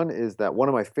this. One is that one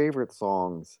of my favorite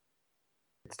songs,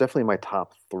 it's definitely my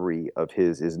top three of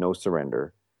his, is "No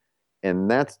Surrender," and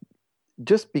that's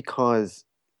just because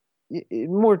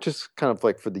more just kind of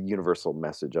like for the universal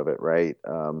message of it, right?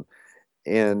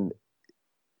 And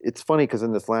it's funny because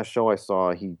in this last show I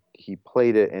saw, he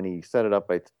played it and he set it up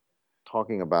by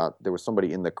talking about there was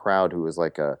somebody in the crowd who was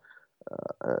like a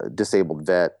disabled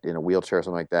vet in a wheelchair or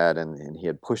something like that, and he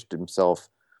had pushed himself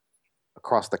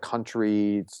across the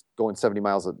country, going 70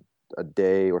 miles a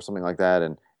day or something like that,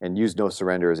 and used "No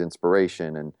Surrender" as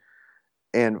inspiration,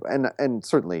 and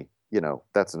certainly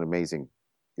that's an amazing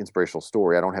inspirational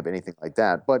story. I don't have anything like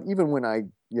that, but even when I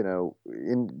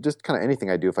in just kind of anything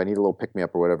I do, if I need a little pick me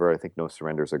up or whatever, I think "No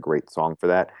Surrender" is a great song for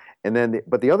that. And then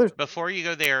but the other, Before you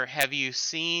go there, have you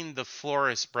seen the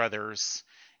Flores Brothers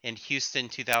in Houston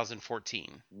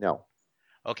 2014? no.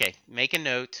 Okay, make a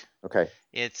note. Okay.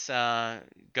 It's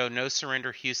go No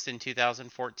Surrender Houston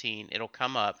 2014. It'll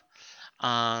come up.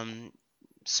 Um,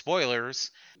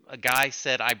 Spoilers. A guy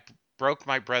said I broke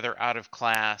my brother out of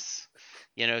class,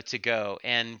 to go,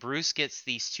 and Bruce gets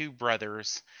these two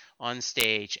brothers on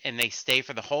stage, and they stay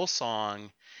for the whole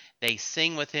song. They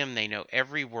sing with him. They know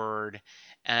every word,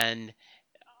 and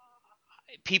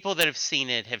people that have seen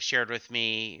it have shared with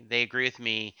me, they agree with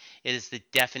me, it is the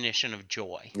definition of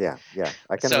joy. Yeah, yeah,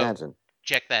 I can So imagine.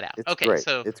 check that out. It's Okay, great.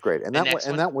 so It's great. And the next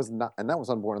one? that was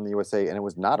on Born in the USA, and it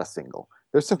was not a single.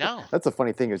 There's some, No. that's a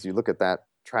funny thing is you look at that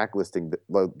track listing,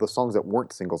 the songs that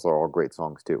weren't singles are all great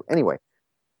songs too. Anyway,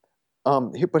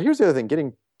 but here's the other thing,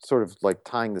 getting sort of like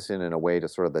tying this in a way to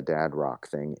sort of the dad rock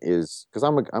thing is because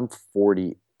I'm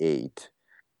 48,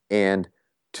 and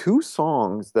two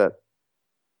songs that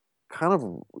kind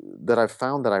of that I've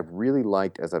found that I've really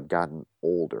liked as I've gotten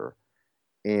older,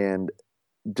 and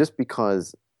just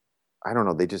because I don't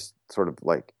know, they just sort of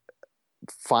like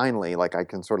finally like I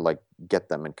can sort of like get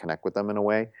them and connect with them in a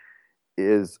way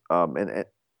is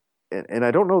and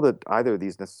I don't know that either of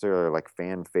these necessarily are like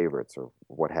fan favorites or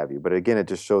what have you, but again it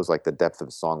just shows like the depth of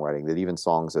songwriting that even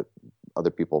songs that other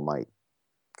people might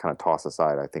kind of toss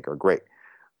aside I think are great.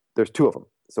 There's two of them.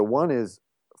 So one is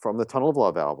from the Tunnel of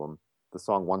Love album, the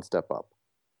song One Step Up.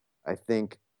 I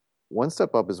think One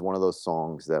Step Up is one of those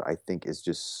songs that I think is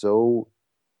just so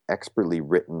expertly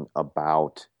written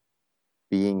about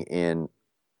being in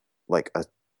like a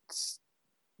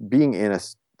being in a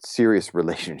serious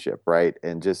relationship, right?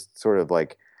 And just sort of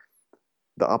like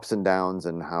the ups and downs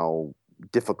and how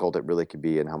difficult it really can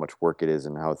be and how much work it is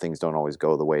and how things don't always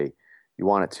go the way you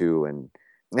want it to. And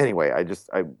anyway,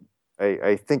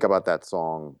 I think about that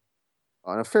song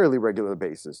on a fairly regular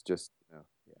basis. Just yeah.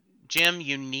 Jim,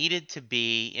 you needed to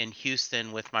be in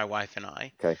Houston with my wife and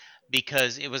I Okay,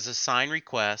 because it was a sign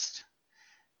request.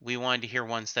 We wanted to hear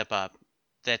One Step Up,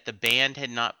 that the band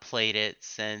had not played it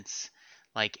since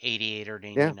like 88 or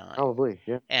yeah, 89. probably,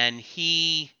 yeah. And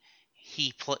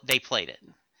they played it.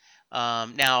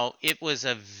 Now it was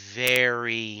a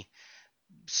very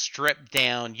stripped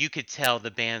down. You could tell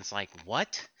the band's like,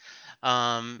 what?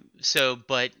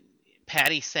 But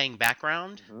Patty sang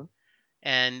background, Mhm.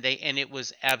 and it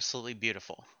was absolutely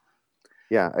beautiful.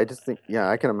 Yeah, I just think, yeah,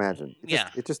 I can imagine. Yeah,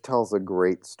 It just tells a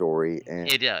great story,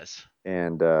 it does.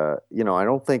 and I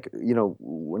don't think,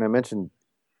 when I mentioned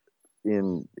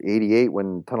in '88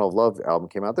 when Tunnel of Love album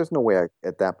came out, there's no way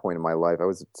at that point in my life, I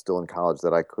was still in college,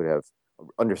 that I could have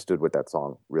understood what that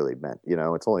song really meant.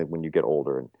 It's only when you get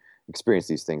older and experience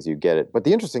these things you get it. But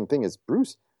the interesting thing is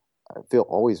Bruce, I feel,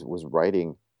 always was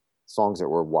writing songs that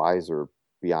were wiser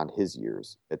beyond his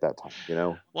years at that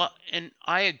time. Well, and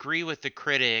I agree with the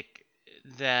critic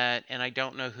that, and I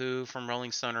don't know who from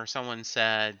Rolling Stone or someone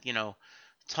said,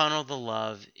 Tunnel to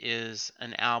Love is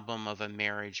an album of a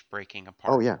marriage breaking Oh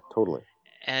apart. yeah, totally.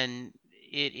 And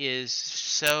it is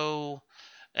so,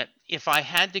 if I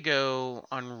had to go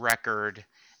on record,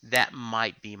 that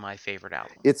might be my favorite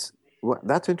album. It's well,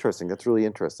 that's interesting. That's really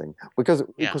interesting because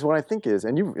Yeah. what I think is,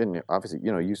 and obviously,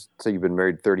 you say you've been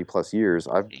married 30 plus years.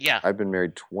 Yeah. I've been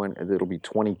married 20. It'll be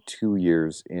 22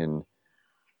 years in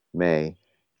May,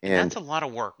 And and that's a lot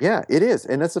of work. yeah, it is.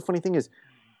 And that's the funny thing is,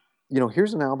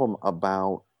 here's an album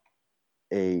about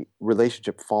a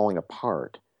relationship falling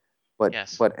apart,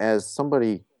 Yes. but as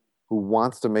somebody who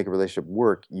wants to make a relationship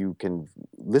work, you can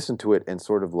listen to it and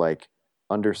sort of like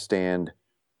understand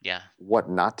Yeah. what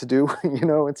not to do,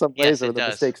 in some ways, Yes, or it the does.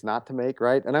 mistakes not to make,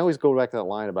 right? And I always go back to that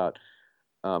line about,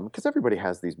 because everybody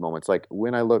has these moments. Like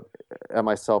when I look at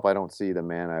myself, I don't see the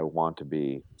man I want to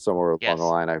be. Somewhere along the Yes.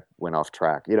 line, I went off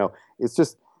track. It's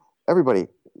just everybody,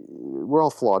 we're all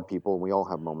flawed people and we all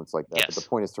have moments like that. But the Yes.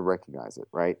 point is to recognize it,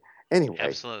 right? Anyway,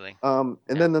 Absolutely. and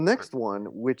Yeah. then the next one,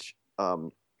 which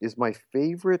is my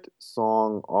favorite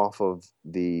song off of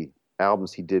the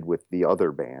albums he did with the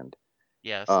other band,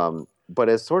 Yes. but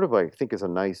as sort of, I think, is a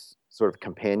nice sort of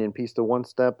companion piece to One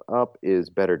Step Up is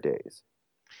Better Days.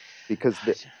 Because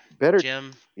the better,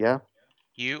 Jim, yeah.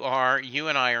 you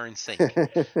and I are in sync.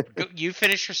 Go, you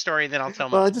finish your story, then I'll tell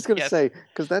Well, I was mine. just gonna Yes. say,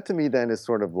 because that to me then is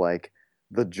sort of like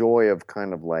the joy of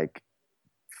kind of like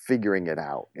figuring it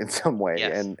out in some way,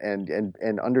 Yes.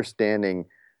 and understanding,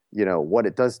 what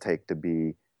it does take to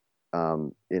be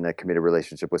in a committed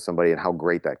relationship with somebody and how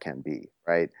great that can be,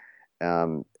 right?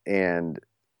 And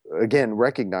again,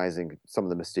 recognizing some of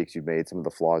the mistakes you made, some of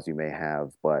the flaws you may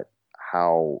have, but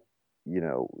how,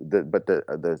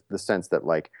 the sense that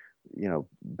like,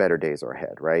 better days are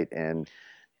ahead, right? And one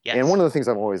Yes. of the things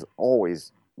I've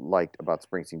always liked about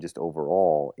Springsteen just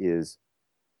overall is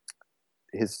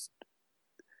his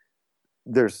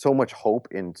there's so much hope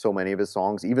in so many of his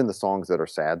songs, even the songs that are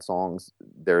sad songs.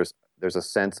 There's a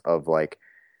sense of like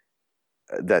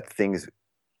that things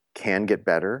can get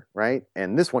better, right?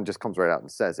 And this one just comes right out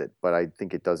and says it, but I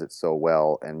think it does it so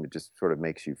well, and it just sort of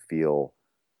makes you feel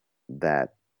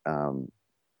that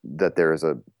that there is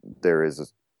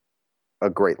a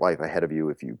great life ahead of you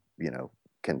if you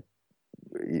can,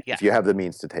 Yeah. if you have the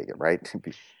means to take it, right?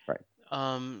 Right.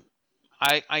 Um,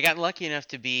 I got lucky enough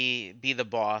to be the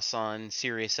boss on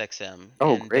Sirius XM,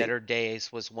 Oh, and great. Better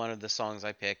Days was one of the songs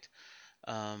I picked.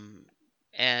 Um,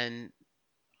 and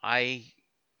I,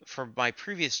 for my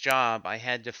previous job, I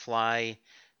had to fly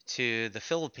to the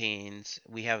Philippines.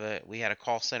 We had a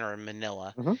call center in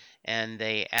Manila, Hmm. and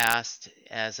they asked,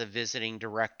 as a visiting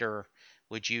director,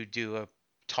 would you do a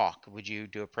talk? Would you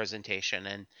do a presentation?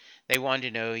 And they wanted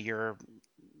to know your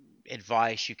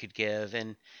advice you could give,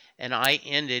 and I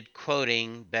ended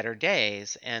quoting Better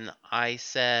Days, and I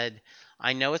said,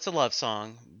 I know it's a love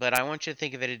song, but I want you to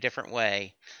think of it a different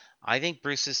way. I think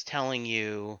Bruce is telling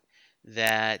you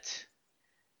that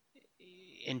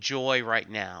enjoy right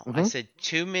now. I Hmm. said,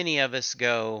 too many of us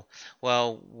go,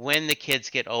 well, when the kids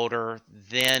get older,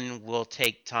 then we'll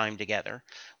take time together.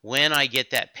 When I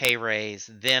get that pay raise,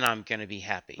 then I'm going to be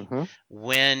happy. Hmm.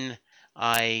 When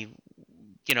I,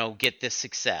 get this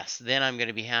success, then I'm going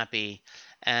to be happy.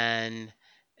 And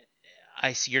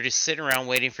you're just sitting around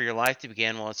waiting for your life to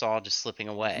begin. Well, it's all just slipping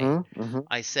away. Hmm. Hmm.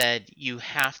 I said, you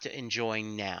have to enjoy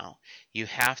now. You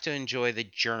have to enjoy the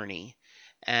journey.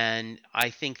 And I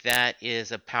think that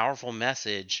is a powerful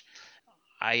message.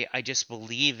 I just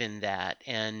believe in that.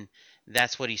 And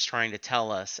that's what he's trying to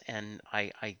tell us. And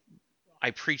I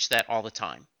preach that all the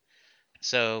time.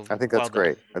 So I think that's well done.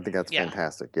 great. I think that's Yeah.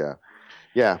 fantastic. Yeah.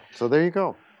 Yeah. So there you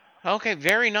go. Okay,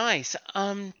 very nice.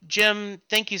 Jim,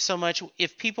 thank you so much.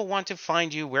 If people want to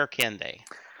find you, where can they?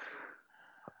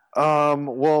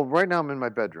 Well, right now I'm in my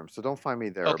bedroom, so don't find me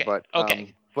there. Okay,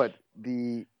 okay. But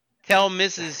the Tell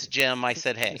Mrs. Jim I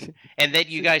said hey, and that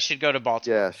you she, guys should go to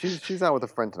Baltimore. yeah, she's out with a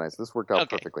friend tonight, so this worked out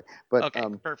Okay, perfectly. But okay,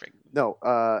 perfect. no,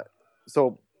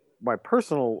 so my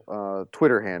personal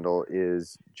Twitter handle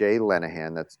is J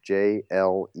Lenahan. That's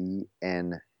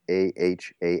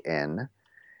JLENAHAN.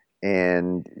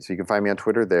 And so you can find me on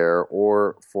Twitter there,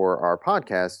 or for our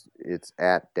podcast, it's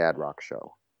at Dad Rock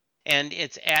Show. And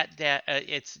it's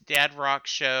Dad Rock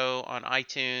Show on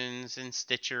iTunes and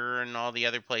Stitcher and all the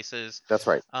other places. That's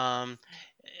right. Um,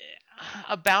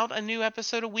 about a new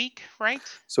episode a week, right?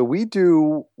 So we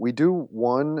do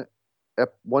one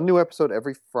new episode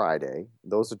every Friday.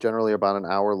 Those are generally about an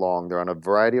hour long. They're on a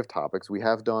variety of topics. We've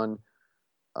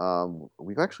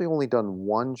actually only done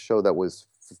one show that was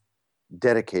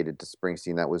dedicated to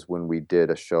Springsteen. That was when we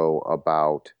did a show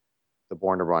about the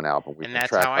Born to Run album. We And went that's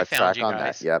track how I by found track you on that.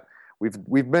 guys. Yep.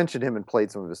 We've mentioned him and played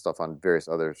some of his stuff on various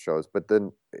other shows, but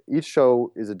then each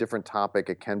show is a different topic.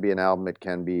 It can be an album, it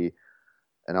can be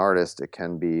an artist, it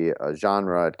can be a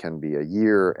genre, it can be a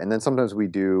year, and then sometimes we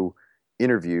do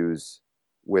interviews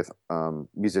with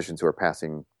musicians who are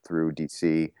passing through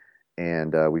DC,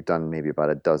 and we've done maybe about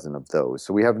a dozen of those.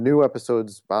 So we have new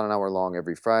episodes about an hour long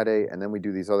every Friday, and then we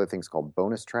do these other things called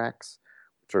bonus tracks,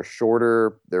 which are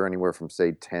shorter. They're anywhere from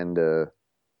say 10 to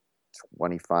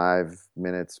 25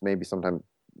 minutes, maybe sometimes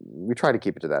we try to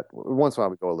keep it to that. Once in a while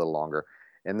we go a little longer.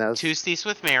 And that's Tuesdays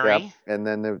with Yep. Mary. And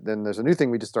then there's a new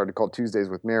thing we just started called Tuesdays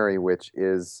with Mary, which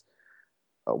is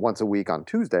once a week on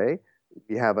Tuesday.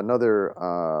 We have another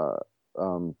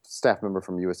staff member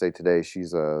from USA Today.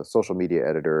 She's a social media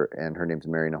editor, and her name's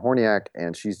Mary Nahorniak,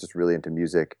 and she's just really into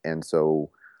music. And so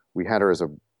we had her as a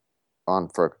on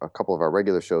for a couple of our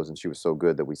regular shows, and she was so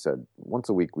good that we said once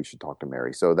a week we should talk to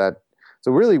Mary. So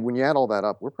really, when you add all that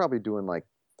up, we're probably doing like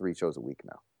 3 shows a week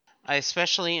now. I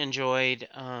especially enjoyed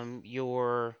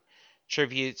your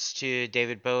tributes to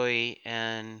David Bowie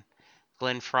and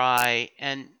Glenn Fry,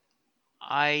 and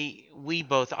I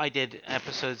did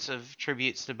episodes of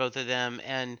tributes to both of them,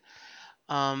 and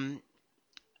um,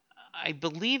 I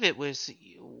believe it was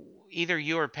either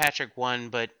you or Patrick won,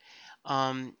 but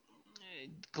um,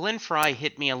 Glenn Fry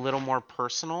hit me a little more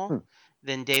personal Hmm.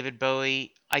 than David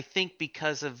Bowie. I think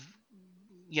because of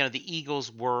the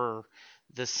Eagles were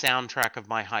the soundtrack of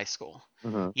my high school.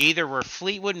 Mm-hmm. You either were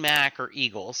Fleetwood Mac or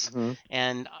Eagles, Mm-hmm.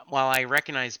 and while I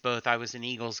recognize both, I was an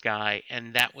Eagles guy,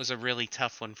 and that was a really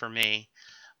tough one for me.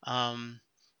 Um,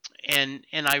 and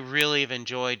I really have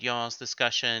enjoyed y'all's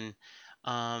discussion.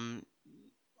 Um,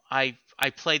 I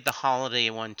played the holiday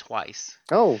one twice.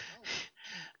 Oh,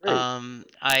 great.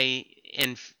 I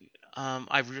and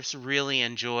I've just really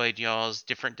enjoyed y'all's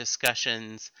different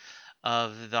discussions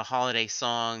of the holiday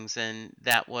songs, and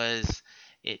that was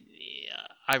it.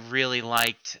 I really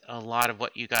liked a lot of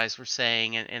what you guys were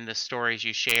saying and the stories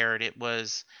you shared. It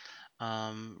was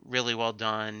really well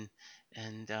done,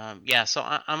 and yeah, so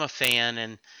I'm a fan,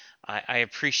 and I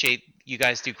appreciate you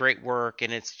guys do great work,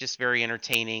 and it's just very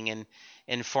entertaining and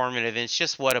informative, and it's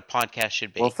just what a podcast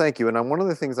should Well, be. thank you. And one of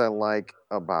the things I like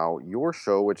about your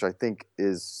show, which I think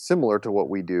is similar to what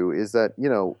we do, is that,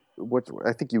 what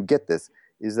I think you get this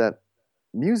is that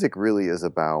music really is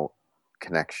about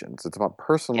connections. It's about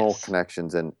personal Yes.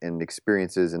 connections and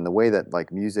experiences, and the way that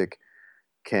like music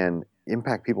can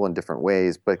impact people in different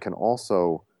ways, but can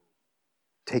also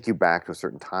take you back to a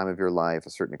certain time of your life,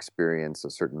 a certain experience, a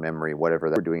certain memory, whatever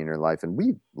that you're doing in your life. And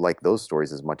we like those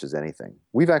stories as much as anything.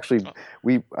 We've actually,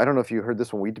 Oh, I don't know if you heard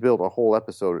this one, we built a whole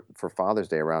episode for Father's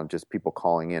Day around just people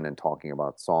calling in and talking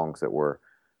about songs that were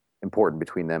important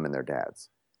between them and their dads.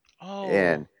 oh,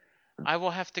 And I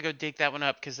will have to go dig that one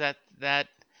up because that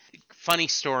funny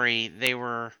story. They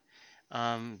were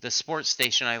the sports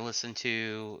station I listened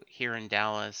to here in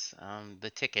Dallas. The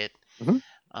Ticket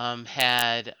mhm,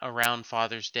 had around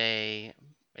Father's Day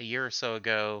a year or so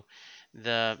ago.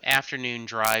 The afternoon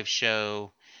drive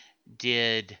show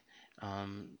did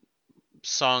um,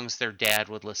 songs their dad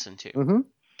would listen to, mhm,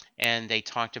 and they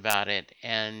talked about it.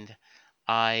 And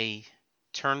I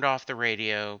turned off the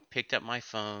radio, picked up my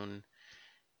phone,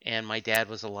 and my dad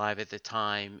was alive at the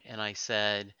time, and I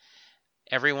said,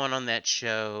 everyone on that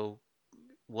show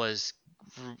was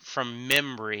from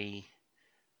memory.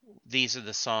 These are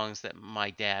the songs that my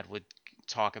dad would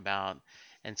talk about.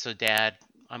 And so, Dad,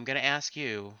 I'm going to ask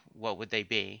you, what would they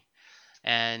be?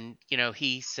 And,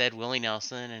 he said Willie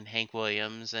Nelson and Hank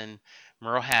Williams and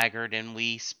Merle Haggard. And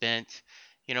we spent,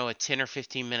 a 10 or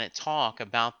 15-minute talk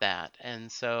about that.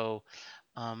 And so,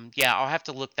 yeah, I'll have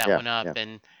to look that yeah, one up, yeah.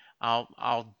 and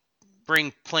I'll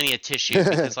bring plenty of tissue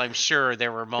because I'm sure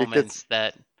there were It gets moments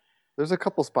that, There's a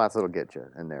couple spots that'll get you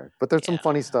in there, but there's some yeah.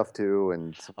 funny stuff too,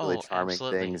 and some really Oh, charming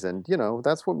absolutely. things. And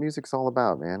that's what music's all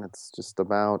about, man. It's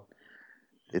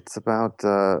about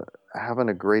having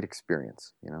a great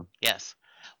experience. Yes.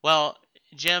 Well,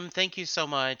 Jim, thank you so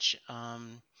much.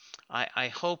 I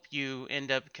hope you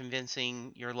end up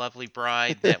convincing your lovely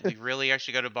bride that we really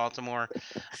actually go to Baltimore.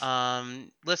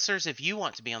 Listeners, if you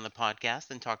want to be on the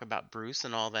podcast and talk about Bruce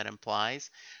and all that implies,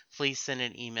 please send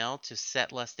an email to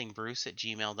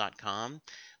setlistingbruce@gmail.com.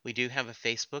 We do have a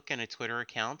Facebook and a Twitter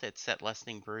account at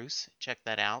setlistingbruce. Check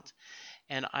that out.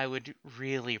 And I would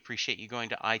really appreciate you going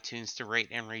to iTunes to rate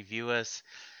and review us.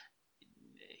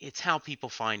 It's how people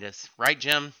find us, right,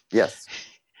 Jim? Yes,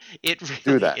 It do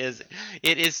really that. is.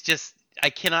 It is just, I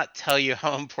cannot tell you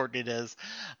how important it is.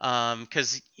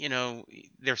 Because,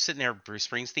 they're sitting there, Bruce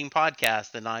Springsteen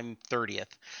podcast, and I'm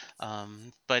 30th.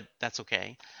 But that's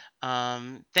okay.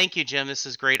 Thank you, Jim. This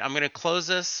is great. I'm going to close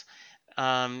this.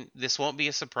 This won't be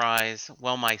a surprise.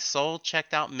 Well, my soul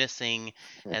checked out missing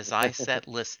as I sat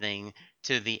listening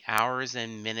to the hours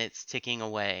and minutes ticking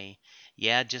away.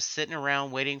 Yeah, just sitting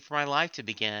around waiting for my life to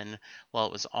begin while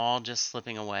it was all just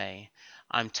slipping away.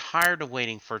 I'm tired of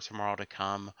waiting for tomorrow to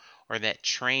come or that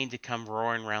train to come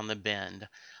roaring round the bend.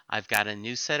 I've got a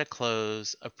new set of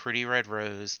clothes, a pretty red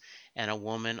rose, and a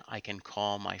woman I can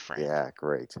call my friend. Yeah,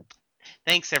 great.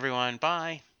 Thanks, everyone.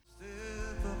 Bye.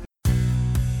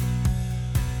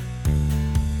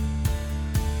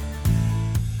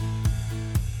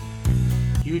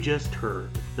 You just heard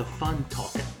the fun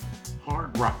talking,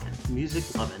 hard rocking, music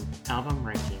loving, album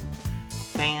ranking,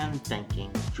 fan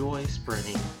thinking, joy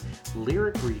spreading,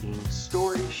 lyric reading,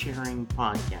 story sharing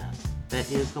podcast that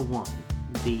is the one,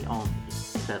 the only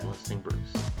Set Listing Bruce.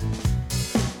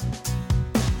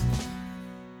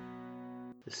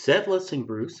 Set Listing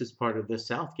Bruce is part of the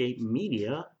Southgate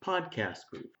Media podcast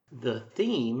group. The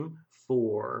theme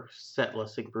for Set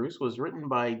Listing Bruce was written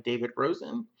by David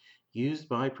Rosen, used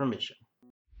by permission.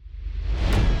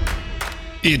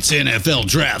 It's NFL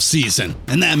draft season,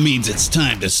 and that means it's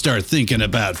time to start thinking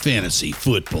about fantasy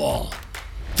football.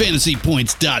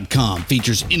 FantasyPoints.com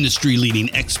features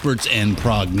industry-leading experts and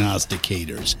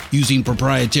prognosticators using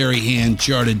proprietary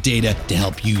hand-charted data to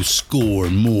help you score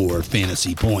more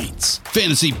fantasy points.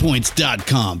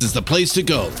 FantasyPoints.com is the place to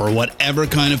go for whatever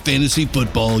kind of fantasy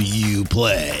football you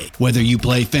play. Whether you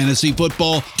play fantasy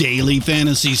football, daily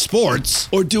fantasy sports,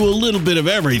 or do a little bit of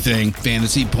everything,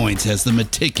 Fantasy Points has the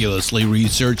meticulously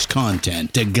researched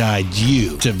content to guide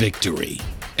you to victory.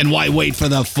 And why wait for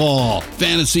the fall?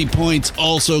 Fantasy Points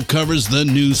also covers the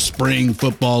new spring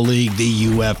football league, the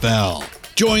UFL.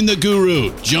 Join the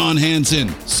guru, John Hansen,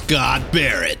 Scott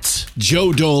Barrett,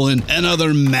 Joe Dolan, and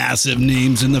other massive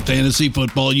names in the fantasy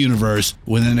football universe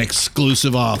with an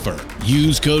exclusive offer.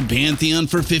 Use code Pantheon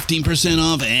for 15%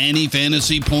 off any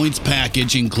Fantasy Points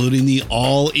package, including the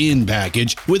all-in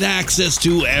package, with access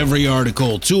to every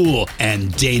article, tool,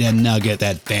 and data nugget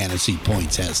that Fantasy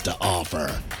Points has to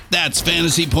offer. That's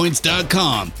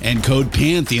FantasyPoints.com and code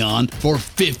Pantheon for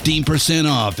 15%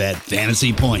 off at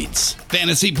Fantasy Points.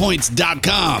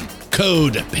 FantasyPoints.com,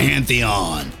 code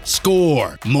Pantheon.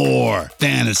 Score more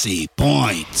fantasy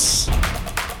points.